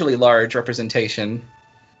unusually large representation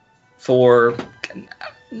for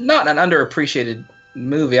not an underappreciated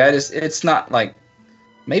movie. It's not like,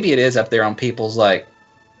 maybe it is up there on people's like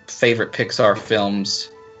favorite Pixar films.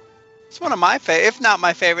 It's one of my favorite, if not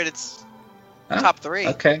my favorite. It's top 3.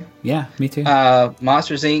 Okay. Yeah, me too.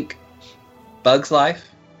 Monsters Inc. Bugs Life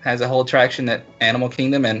has a whole attraction at Animal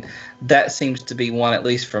Kingdom, and that seems to be one, at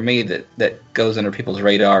least for me, that goes under people's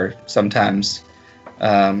radar sometimes.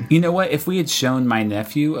 You know what? If we had shown my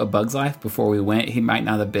nephew A Bug's Life before we went, he might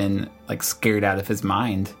not have been like scared out of his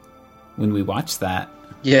mind when we watched that.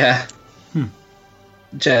 Yeah.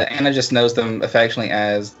 Anna just knows them affectionately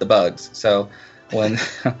as the Bugs. So when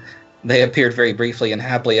they appeared very briefly in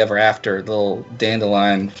Happily Ever After, the little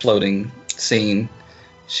dandelion floating scene,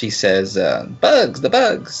 she says, "Bugs, the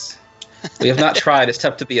bugs." We have not tried. It's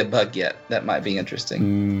tough to be a bug yet. That might be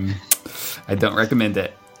interesting. I don't recommend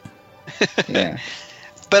it. Yeah.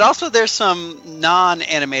 But also there's some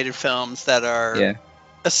non-animated films that are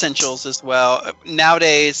essentials as well.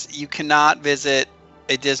 Nowadays, you cannot visit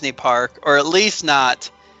a Disney park, or at least not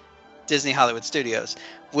Disney Hollywood Studios,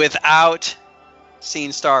 without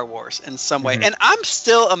seeing Star Wars in some way. And I'm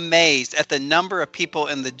still amazed at the number of people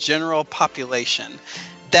in the general population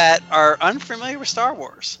that are unfamiliar with Star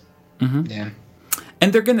Wars. Yeah.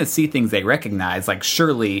 And they're going to see things they recognize. Like,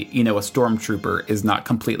 surely, a stormtrooper is not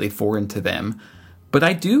completely foreign to them. But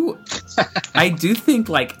I do think,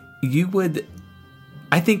 like,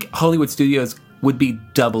 I think Hollywood Studios would be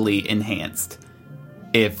doubly enhanced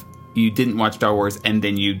if you didn't watch Star Wars and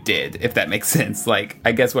then you did, if that makes sense. Like,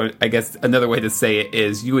 I guess another way to say it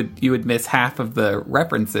is you would miss half of the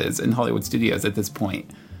references in Hollywood Studios at this point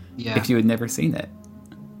if you had never seen it.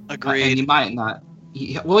 Agreed. And you might not.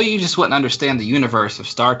 Well, you just wouldn't understand the universe of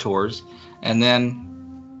Star Tours, and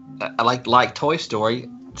then, like Toy Story,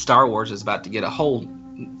 Star Wars is about to get a whole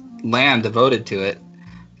land devoted to it,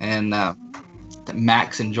 and the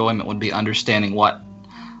max enjoyment would be understanding what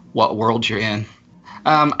world you're in.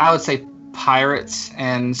 I would say Pirates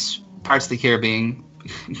and Pirates of the Caribbean,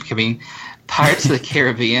 Pirates of the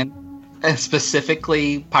Caribbean, and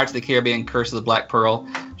specifically Pirates of the Caribbean: Curse of the Black Pearl,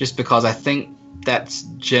 just because I think that's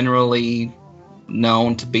generally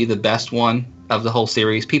known to be the best one of the whole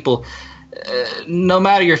series. People, no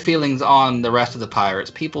matter your feelings on the rest of the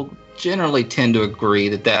Pirates, people generally tend to agree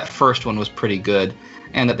that first one was pretty good,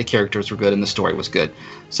 and that the characters were good and the story was good.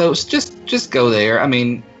 So just go there. I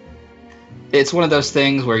mean, it's one of those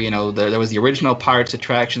things where there was the original Pirates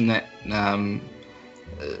attraction that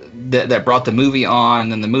that brought the movie on,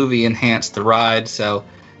 and then the movie enhanced the ride. So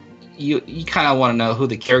you kind of want to know who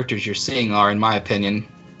the characters you're seeing are, in my opinion.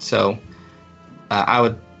 So I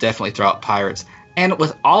would definitely throw out Pirates. And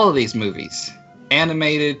with all of these movies,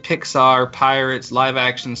 animated, Pixar, Pirates, live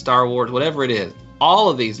action, Star Wars, whatever it is, all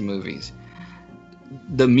of these movies,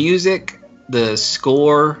 the music, the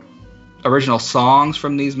score, original songs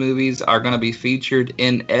from these movies are going to be featured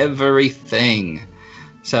in everything.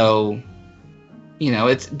 So,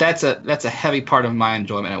 that's a heavy part of my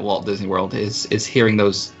enjoyment at Walt Disney World is hearing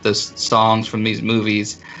those songs from these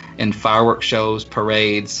movies in fireworks shows,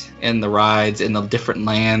 parades, in the rides, in the different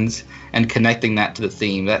lands, and connecting that to the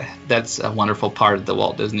theme. That's a wonderful part of the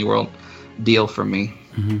Walt Disney World deal for me.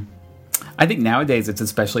 I think nowadays it's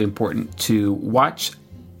especially important to watch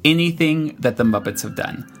anything that the Muppets have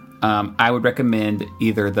done. I would recommend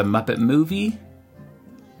either the Muppet movie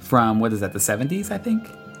from, the 70s, I think?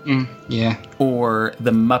 Yeah. Or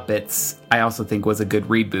The Muppets, I also think was a good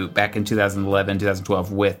reboot back in 2011,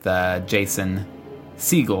 2012 with Jason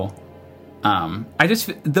Segel.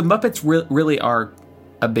 The Muppets really are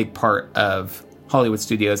a big part of Hollywood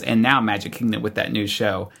Studios and now Magic Kingdom with that new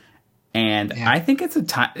show. And I think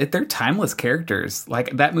they're timeless characters.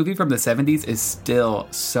 Like, that movie from the 70s is still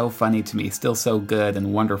so funny to me, still so good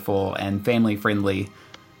and wonderful and family friendly.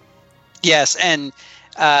 Yes, and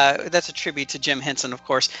that's a tribute to Jim Henson, of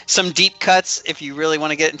course. Some deep cuts, if you really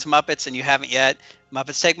want to get into Muppets and you haven't yet.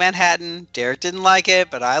 Muppets Take Manhattan. Derek didn't like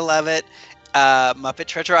it, but I love it. Muppet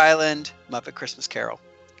Treasure Island. Muppet Christmas Carol.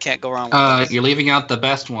 Can't go wrong with it. You're leaving out the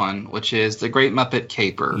best one, which is The Great Muppet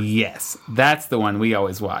Caper. Yes, that's the one we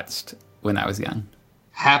always watched when I was young.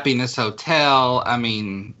 Happiness Hotel. I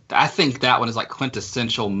mean, I think that one is like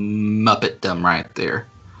quintessential Muppetdom right there.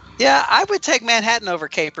 Yeah, I would take Manhattan over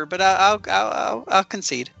Caper, but I'll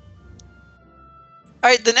concede. All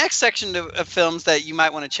right, the next section of films that you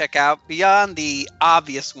might want to check out, beyond the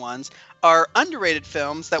obvious ones, are underrated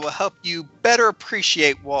films that will help you better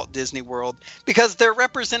appreciate Walt Disney World because they're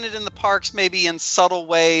represented in the parks maybe in subtle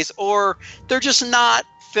ways, or they're just not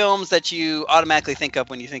films that you automatically think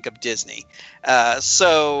of when you think of Disney.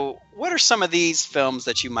 So what are some of these films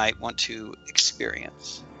that you might want to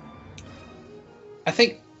experience? I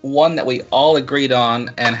think one that we all agreed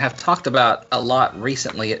on and have talked about a lot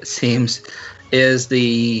recently, it seems, is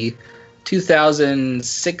the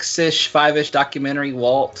 2006-ish, 5-ish documentary,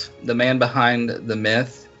 Walt, the Man Behind the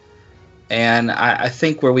Myth. And I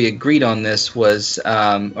think where we agreed on this was,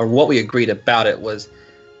 or what we agreed about it was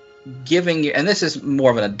giving you, and this is more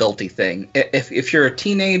of an adulty thing. If you're a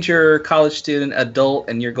teenager, college student, adult,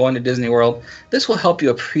 and you're going to Disney World, this will help you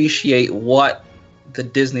appreciate what the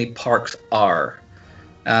Disney parks are.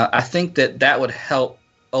 I think that would help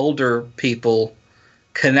older people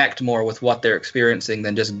connect more with what they're experiencing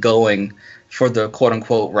than just going for the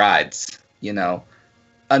quote-unquote rides, you know.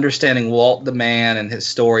 Understanding Walt the man and his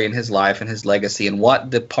story and his life and his legacy and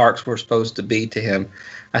what the parks were supposed to be to him,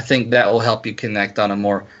 I think that will help you connect on a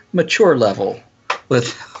more mature level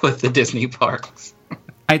with the Disney parks.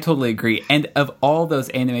 I totally agree. And of all those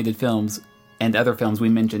animated films and other films we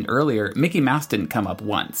mentioned earlier, Mickey Mouse didn't come up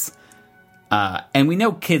once. And we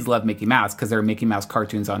know kids love Mickey Mouse because there are Mickey Mouse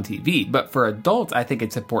cartoons on TV. But for adults, I think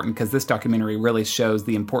it's important because this documentary really shows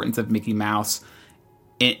the importance of Mickey Mouse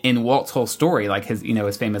in Walt's whole story, like his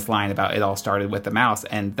famous line about it all started with the mouse.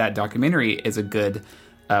 And that documentary is a good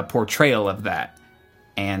portrayal of that.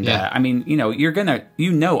 And I mean, you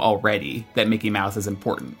know already that Mickey Mouse is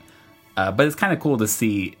important. But it's kind of cool to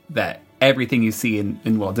see that everything you see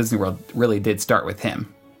in Walt Disney World really did start with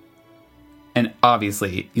him. And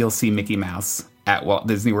obviously, you'll see Mickey Mouse at Walt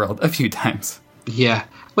Disney World a few times. Yeah.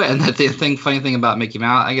 Well, and the funny thing about Mickey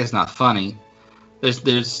Mouse, I guess not funny,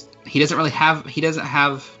 he doesn't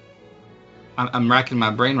have, I'm racking my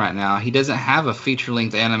brain right now, he doesn't have a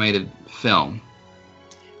feature-length animated film.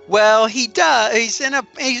 Well, he does. He's in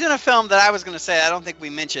a film that I was going to say I don't think we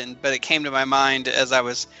mentioned, but it came to my mind as I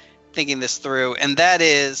was thinking this through, and that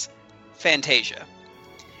is Fantasia.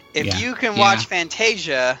 If you can watch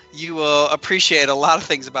Fantasia, you will appreciate a lot of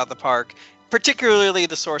things about the park, particularly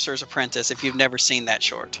The Sorcerer's Apprentice, if you've never seen that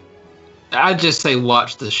short. I'd just say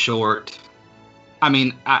watch the short. I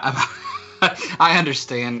mean, I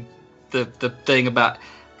understand the thing about,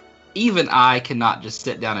 even I cannot just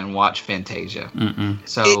sit down and watch Fantasia. Mm-mm.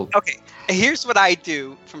 So okay, here's what I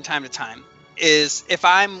do from time to time. Is if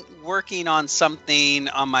I'm working on something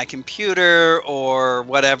on my computer or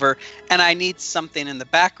whatever, and I need something in the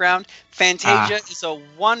background, Fantasia is a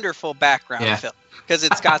wonderful background film because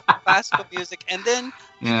it's got classical music, and then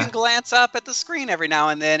you can glance up at the screen every now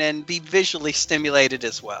and then and be visually stimulated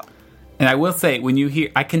as well. And I will say,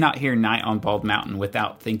 I cannot hear Night on Bald Mountain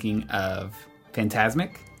without thinking of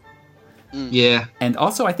Fantasmic. Yeah. And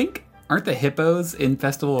also, I think, aren't the hippos in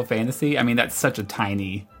Festival of Fantasy? I mean, that's such a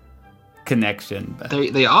tiny connection. But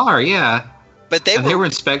They are, yeah. But they were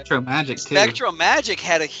in Spectro Magic too. Spectro Magic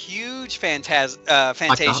had a huge Fantasia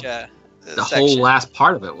the whole last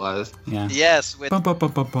part of it was. Yeah. Yes, with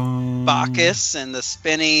Bacchus and the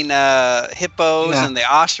spinning hippos and the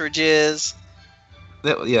ostriches.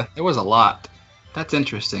 There was a lot. That's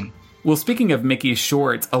interesting. Well, speaking of Mickey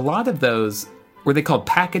shorts, a lot of those, were they called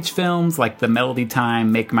package films, like the Melody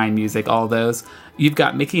Time, Make Mine Music, all those? You've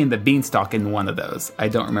got Mickey and the Beanstalk in one of those. I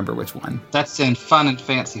don't remember which one. That's in Fun and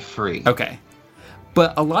Fancy Free. Okay.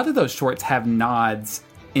 But a lot of those shorts have nods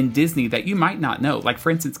in Disney that you might not know. Like, for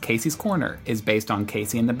instance, Casey's Corner is based on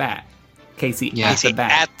Casey and the Bat. Casey at the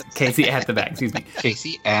Bat. Casey at the Bat, excuse me.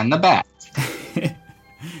 Casey and the Bat.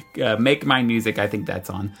 Make Mine Music, I think that's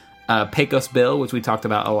on. Pecos Bill, which we talked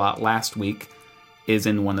about a lot last week, is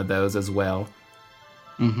in one of those as well.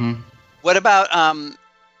 Mm-hmm. What about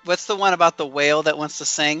what's the one about the whale that wants to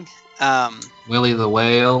sing? Willie the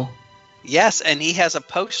Whale. Yes, and he has a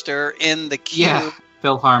poster in the queue. Yeah,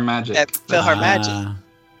 Philhar Magic. At Philhar Magic.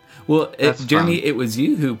 Well, Jeremy, fun. it was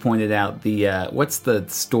you who pointed out the what's the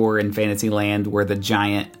store in Fantasyland where the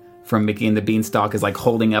giant from Mickey and the Beanstalk is like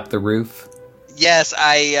holding up the roof? Yes,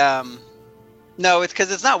 no, it's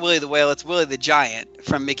because it's not Willie the Whale. It's Willie the Giant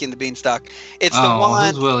from Mickey and the Beanstalk. It's the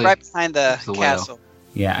one right behind the castle.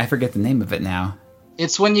 Yeah, I forget the name of it now.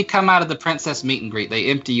 It's when you come out of the princess meet and greet. They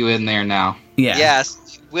empty you in there now. Yeah.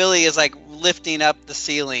 Yes, Willie is like lifting up the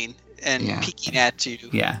ceiling and peeking at you.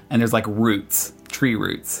 Yeah, and there's like roots, tree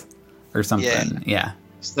roots, or something. Yeah.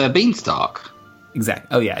 It's the beanstalk. Exactly.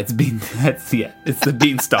 Oh yeah, it's it's the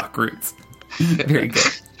beanstalk roots. Very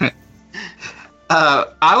good.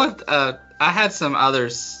 I had some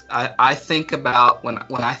others. I think about when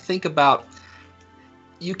I think about,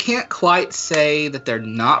 you can't quite say that they're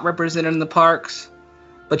not represented in the parks,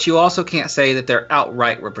 but you also can't say that they're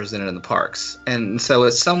outright represented in the parks. And so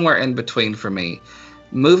it's somewhere in between for me.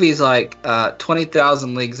 Movies like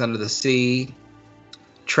 20,000 Leagues Under the Sea,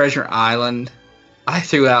 Treasure Island. I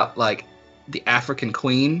threw out like The African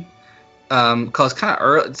Queen, because kind of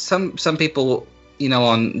early. Some people,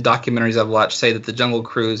 on documentaries I've watched, say that the Jungle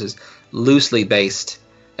Cruise is loosely based,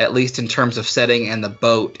 at least in terms of setting and the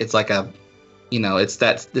boat. It's like it's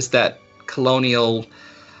that colonial,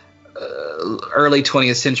 early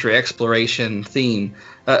 20th century exploration theme.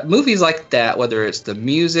 Movies like that, whether it's the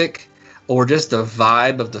music or just the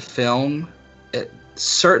vibe of the film, it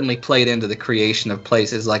certainly played into the creation of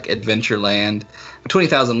places like Adventureland.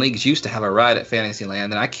 20,000 Leagues used to have a ride at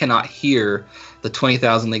Fantasyland, and I cannot hear the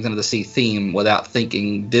 20,000 Leagues Under the Sea theme without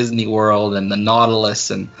thinking Disney World and the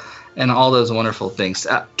Nautilus and all those wonderful things.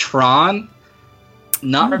 Tron,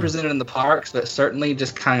 not represented in the parks, but certainly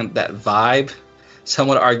just kind of that vibe. Some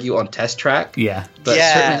would argue on Test Track. Yeah. But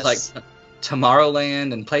certainly like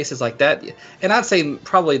Tomorrowland and places like that. And I'd say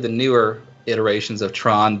probably the newer iterations of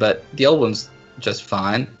Tron, but the old one's just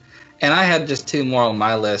fine. And I had just two more on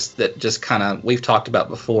my list that just kind of we've talked about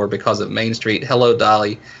before because of Main Street, Hello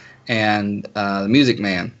Dolly, and The Music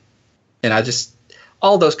Man. And I just,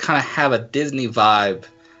 all those kind of have a Disney vibe,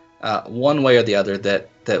 one way or the other, that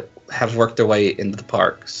have worked their way into the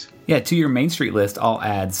parks. Yeah, to your Main Street list, I'll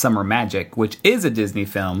add Summer Magic, which is a Disney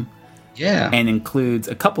film. Yeah. And includes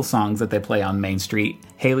a couple songs that they play on Main Street.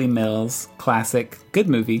 Haley Mills, classic, good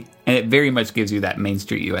movie. And it very much gives you that Main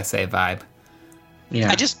Street USA vibe.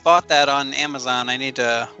 Yeah. I just bought that on Amazon. I need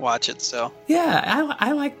to watch it, so. Yeah,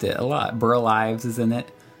 I liked it a lot. Burl Ives is in it.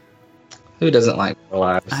 Who doesn't like Burl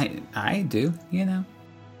Ives? I do,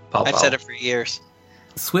 I've said it for years.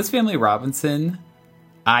 Swiss Family Robinson,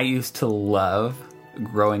 I used to love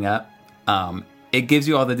growing up. It gives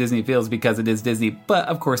you all the Disney feels because it is Disney, but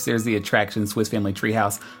of course there's the attraction Swiss Family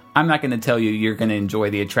Treehouse. I'm not going to tell you you're going to enjoy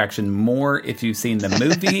the attraction more if you've seen the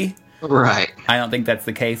movie. Right. I don't think that's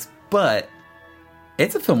the case, but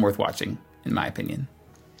it's a film worth watching, in my opinion.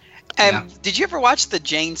 Did you ever watch the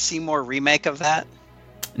Jane Seymour remake of that?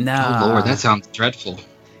 No. Oh, Lord, that sounds dreadful.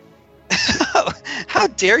 How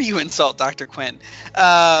dare you insult Dr. Quinn?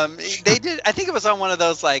 They did. I think it was on one of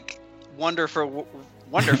those like Wonderful.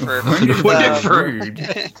 The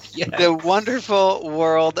Wonderful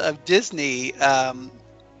World of Disney.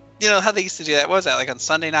 You know how they used to do that? What was that, like on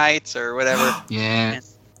Sunday nights or whatever? Yeah.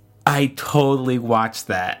 I totally watched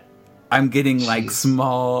that. I'm getting like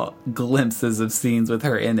small glimpses of scenes with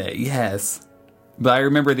her in it. Yes. But I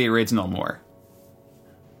remember the original more.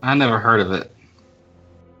 I never heard of it.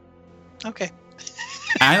 Okay.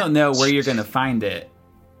 I don't know where you're going to find it.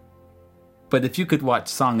 But if you could watch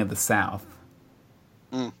Song of the South.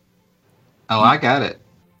 Oh, I got it.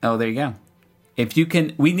 Oh, there you go. If you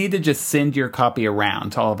can, we need to just send your copy around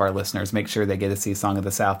to all of our listeners. Make sure they get to see Song of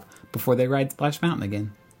the South before they ride Splash Mountain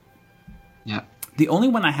again. Yeah. The only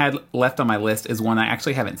one I had left on my list is one I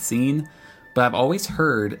actually haven't seen, but I've always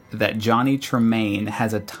heard that Johnny Tremaine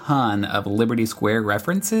has a ton of Liberty Square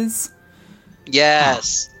references.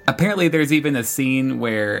 Yes. Apparently there's even a scene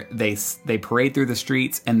where they parade through the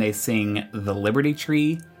streets and they sing The Liberty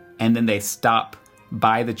Tree, and then they stop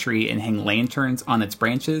by the tree and hang lanterns on its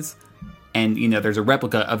branches. And, there's a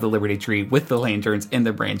replica of the Liberty Tree with the lanterns in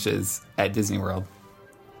the branches at Disney World.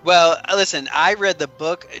 Well, listen, I read the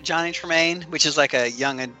book Johnny Tremaine, which is like a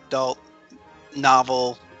young adult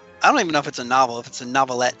novel. I don't even know if it's a novel, if it's a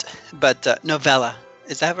novelette, but novella.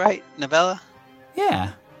 Is that right? Novella?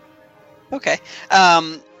 Yeah. Okay.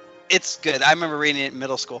 It's good. I remember reading it in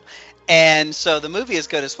middle school. And so the movie is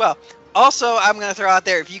good as well. Also, I'm going to throw out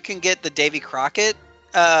there, if you can get the Davy Crockett,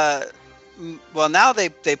 well, now they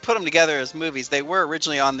put them together as movies. They were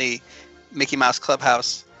originally on the Mickey Mouse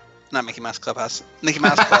Clubhouse. Not Mickey Mouse Clubhouse. Mickey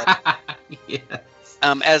Mouse Club. Yes.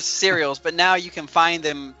 As serials, but now you can find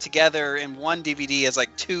them together in one DVD as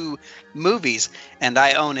like 2 movies, and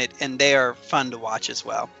I own it, and they are fun to watch as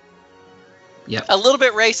well. Yep. A little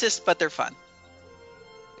bit racist, but they're fun.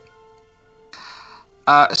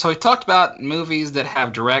 So we talked about movies that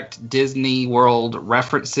have direct Disney World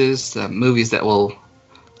references, movies that will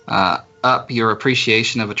up your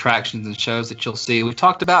appreciation of attractions and shows that you'll see. We've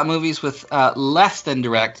talked about movies with less than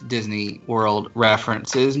direct Disney World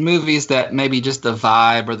references, movies that maybe just the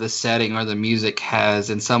vibe or the setting or the music has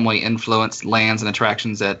in some way influenced lands and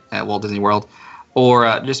attractions at Walt Disney World,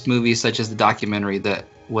 or just movies such as the documentary that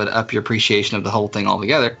would up your appreciation of the whole thing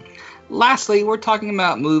altogether. Lastly, we're talking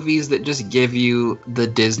about movies that just give you the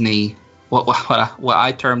Disney, what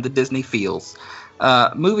I term the Disney feels.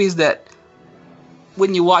 Movies that,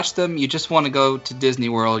 when you watch them, you just want to go to Disney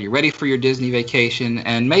World. You're ready for your Disney vacation,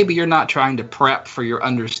 and maybe you're not trying to prep for your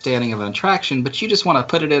understanding of an attraction, but you just want to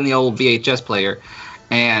put it in the old VHS player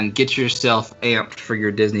and get yourself amped for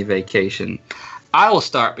your Disney vacation. I will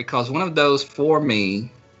start because one of those, for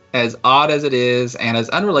me, as odd as it is and as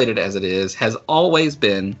unrelated as it is, has always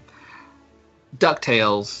been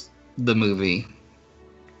DuckTales, the movie.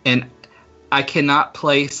 And I cannot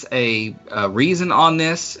place a reason on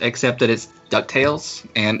this except that it's DuckTales,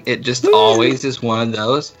 and it just always is one of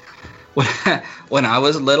those. When I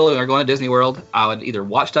was little and we were going to Disney World, I would either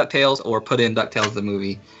watch DuckTales or put in DuckTales, the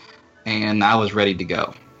movie, and I was ready to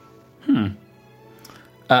go.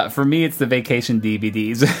 For me, it's the vacation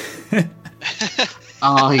DVDs.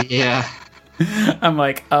 Oh, yeah. I'm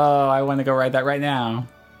like, oh, I want to go ride that right now.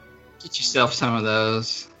 Get yourself some of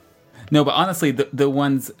those. No, but honestly, the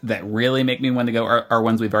ones that really make me want to go are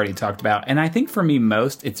ones we've already talked about. And I think for me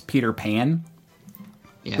most, it's Peter Pan.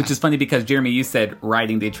 Yeah. Which is funny because, Jeremy, you said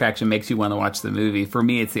riding the attraction makes you want to watch the movie. For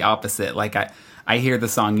me, it's the opposite. Like, I hear the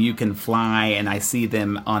song You Can Fly, and I see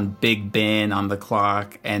them on Big Ben on the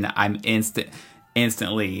clock, and I'm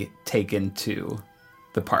instantly taken to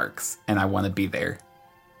the parks, and I want to be there.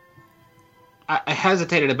 I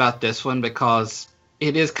hesitated about this one because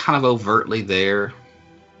it is kind of overtly there,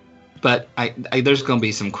 but there's going to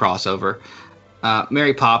be some crossover.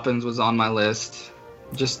 Mary Poppins was on my list.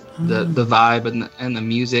 Just the vibe and the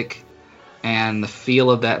music and the feel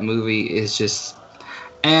of that movie is just,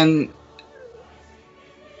 and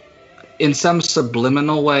in some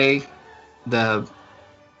subliminal way, the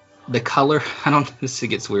color, this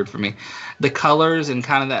gets weird for me, the colors and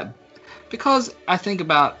kind of that, because I think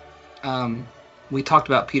about, we talked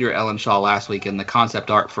about Peter Ellenshaw last week and the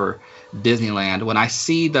concept art for Disneyland. When I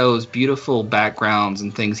see those beautiful backgrounds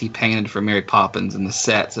and things he painted for Mary Poppins and the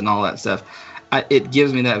sets and all that stuff, it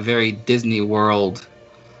gives me that very Disney World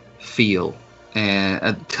feel.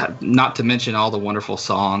 And not to mention all the wonderful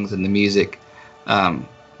songs and the music,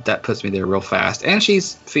 that puts me there real fast. And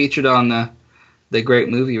she's featured on the Great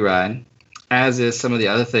Movie Ride, as is some of the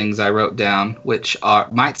other things I wrote down, which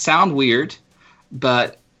might sound weird,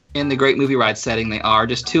 but in the Great Movie Ride setting, they are.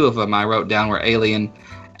 Just two of them I wrote down were Alien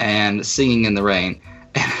and Singing in the Rain.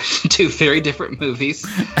 Two very different movies,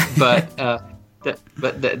 but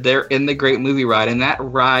they're in the Great Movie Ride, and that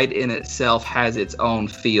ride in itself has its own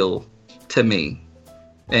feel to me.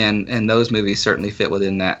 And those movies certainly fit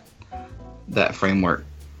within that framework.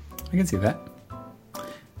 I can see that.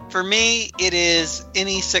 For me, it is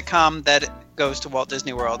any sitcom that goes to Walt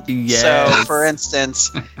Disney World. Yes. So, for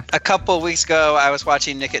instance, a couple of weeks ago, I was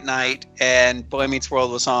watching Nick at Night, and Boy Meets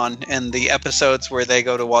World was on, and the episodes where they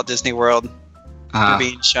go to Walt Disney World were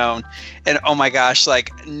being shown. And oh my gosh,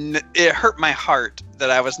 like, it hurt my heart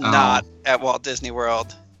that I was not at Walt Disney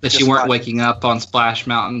World. That you weren't waking up on Splash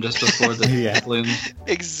Mountain just before the balloon.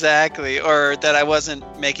 Exactly. Or that I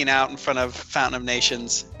wasn't making out in front of Fountain of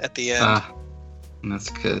Nations at the end. That's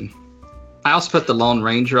good. I also put the Lone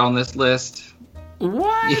Ranger on this list.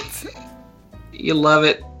 What? You love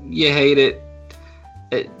it. You hate it.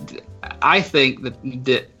 I think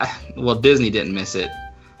that Disney didn't miss it.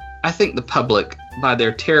 I think the public, by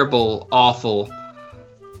their terrible, awful,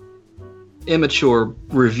 immature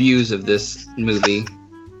reviews of this movie,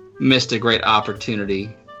 missed a great opportunity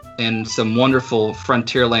and some wonderful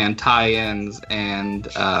Frontierland tie-ins and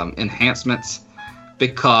enhancements,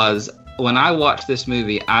 because when I watched this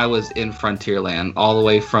movie, I was in Frontierland all the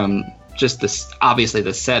way from just obviously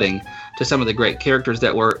the setting to some of the great characters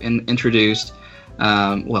that were introduced,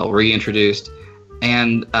 reintroduced,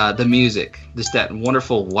 and the music, just that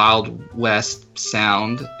wonderful Wild West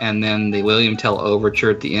sound, and then the William Tell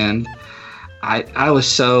Overture at the end. I was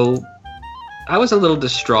so I was a little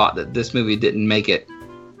distraught that this movie didn't make it,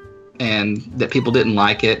 and that people didn't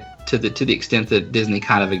like it to the extent that Disney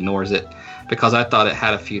kind of ignores it, because I thought it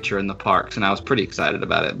had a future in the parks, and I was pretty excited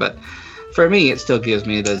about it. But for me, it still gives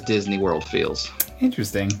me those Disney World feels.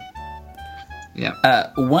 Interesting.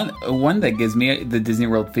 Yeah. One that gives me the Disney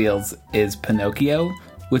World feels is Pinocchio,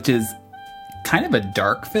 which is kind of a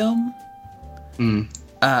dark film.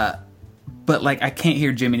 But like I can't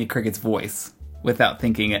hear Jiminy Cricket's voice without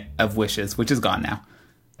thinking of Wishes, which is gone now.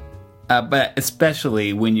 But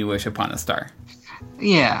especially When You Wish Upon a Star.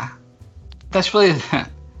 Yeah. That's really...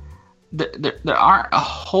 There aren't a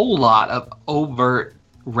whole lot of overt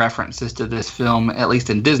references to this film, at least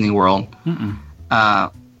in Disney World.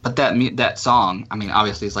 But that song, I mean,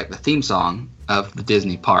 obviously it's like the theme song of the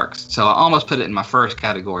Disney parks. So I almost put it in my first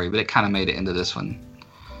category, but it kind of made it into this one.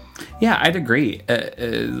 Yeah, I'd agree.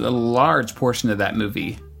 A large portion of that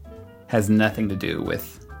movie has nothing to do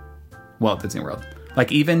with Walt Disney World.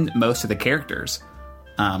 Like even most of the characters,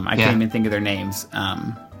 I can't even think of their names.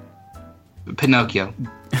 Pinocchio.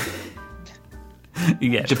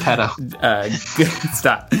 Yeah. Geppetto.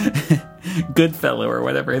 Stop. Goodfellow or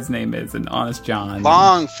whatever his name is, and Honest John.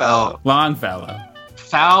 Longfellow. Longfellow.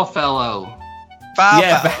 Foulfellow.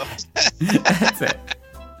 Foulfellow. That's it.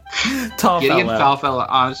 Tall Gideon fellow. Foulfellow,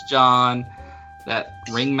 Honest John, that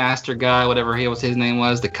ringmaster guy, whatever his name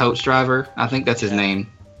was, the coach driver. I think that's his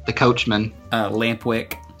name. The coachman.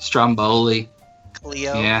 Lampwick. Stromboli.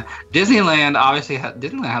 Cleo. Yeah. Disneyland obviously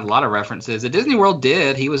Disneyland had a lot of references. At Disney World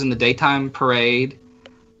did. He was in the daytime parade.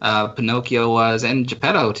 Pinocchio was, and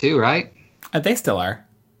Geppetto too, right? They still are.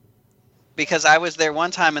 Because I was there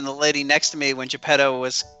one time and the lady next to me when Geppetto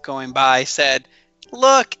was going by said,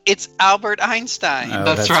 "Look, it's Albert Einstein." Oh,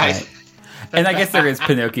 That's right. And I guess there is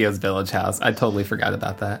Pinocchio's village house. I totally forgot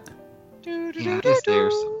about that. Yeah, it is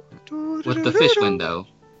theirs. With the fish window.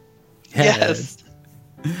 Yes.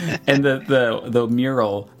 And the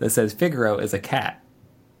mural that says Figaro is a cat.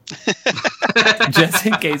 Just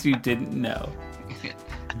in case you didn't know.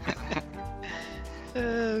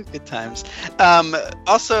 Good times.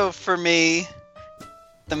 Also, for me,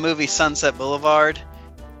 the movie Sunset Boulevard.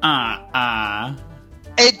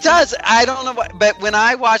 It does. I don't know what, but when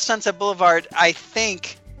I watch Sunset Boulevard, I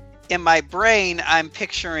think in my brain I'm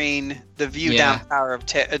picturing the view down Tower of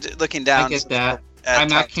looking down. I get that. I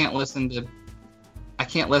can't listen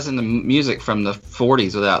to music from the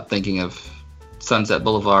 40s without thinking of Sunset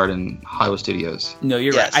Boulevard and Hollywood Studios. No,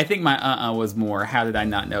 you're right. I think my was more, how did I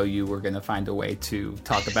not know you were going to find a way to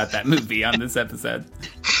talk about that movie on this episode?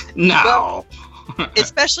 No. Well,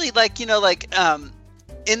 especially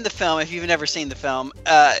in the film, if you've never seen the film,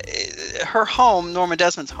 her home, Norma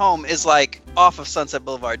Desmond's home, is like off of Sunset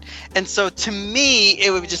Boulevard. And so to me,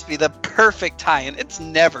 it would just be the perfect tie-in. It's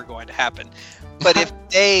never going to happen. But if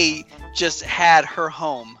they just had her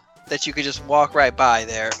home that you could just walk right by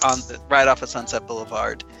there right off of Sunset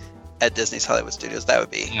Boulevard at Disney's Hollywood Studios, that would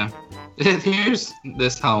be. Yeah. Here's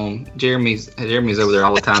this home. Jeremy's over there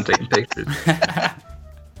all the time taking pictures.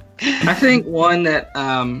 I think one that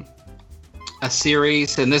a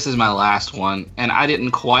series, and this is my last one, and I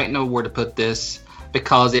didn't quite know where to put this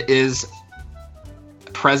because it is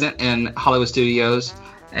present in Hollywood Studios,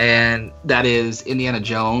 and that is Indiana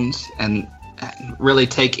Jones, and really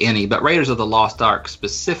take any, but Raiders of the Lost Ark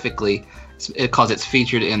specifically, because it's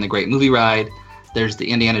featured in the Great Movie Ride. There's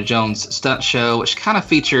the Indiana Jones stunt show, which kind of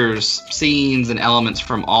features scenes and elements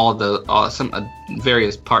from some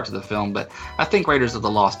various parts of the film. But I think Raiders of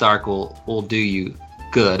the Lost Ark will do you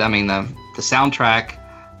good. I mean, the soundtrack,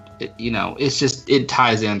 it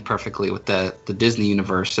ties in perfectly with the Disney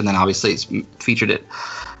universe, and then obviously it's featured at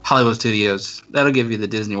Hollywood Studios. That'll give you the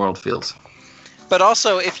Disney World feels. But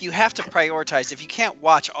also, if you have to prioritize, if you can't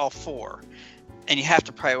watch all four, and you have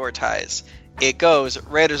to prioritize, it goes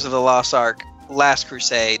Raiders of the Lost Ark, Last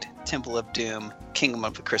Crusade, Temple of Doom, Kingdom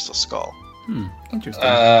of the Crystal Skull. Interesting.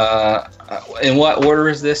 In what order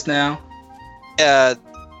is this now?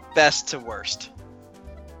 Best to worst.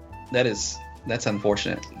 That's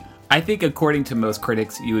unfortunate. I think according to most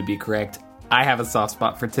critics, you would be correct. I have a soft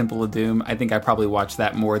spot for Temple of Doom. I think I probably watched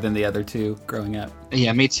that more than the other two growing up.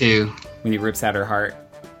 Yeah, me too. When he rips out her heart.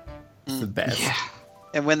 It's the best. Yeah.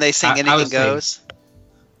 And when they sing Anything Goes.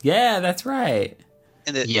 Yeah, that's right.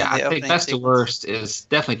 I think best to worst is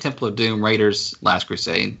definitely Temple of Doom, Raiders, Last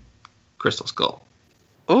Crusade, Crystal Skull.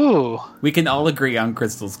 Ooh. We can all agree on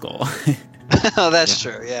Crystal Skull. Oh, that's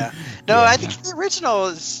true, yeah. No, I think the original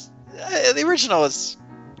is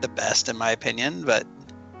the best in my opinion, but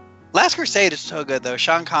Last Crusade is so good, though.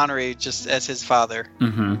 Sean Connery just as his father.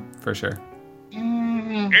 For sure.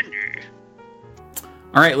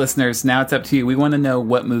 All right, listeners, now it's up to you. We want to know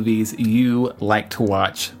what movies you like to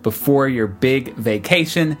watch before your big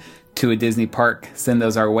vacation to a Disney park. Send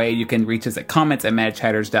those our way. You can reach us at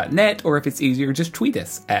comments@madchatters.net, or if it's easier, just tweet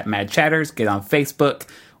us at madchatters. Get on Facebook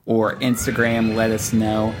or Instagram. Let us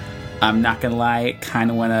know. I'm not going to lie, kind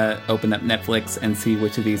of want to open up Netflix and see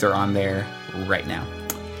which of these are on there right now.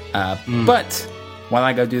 But while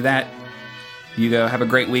I go do that, you go have a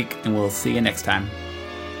great week, and we'll see you next time.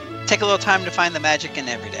 Take a little time to find the magic in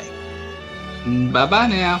every day. Bye-bye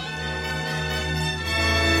now.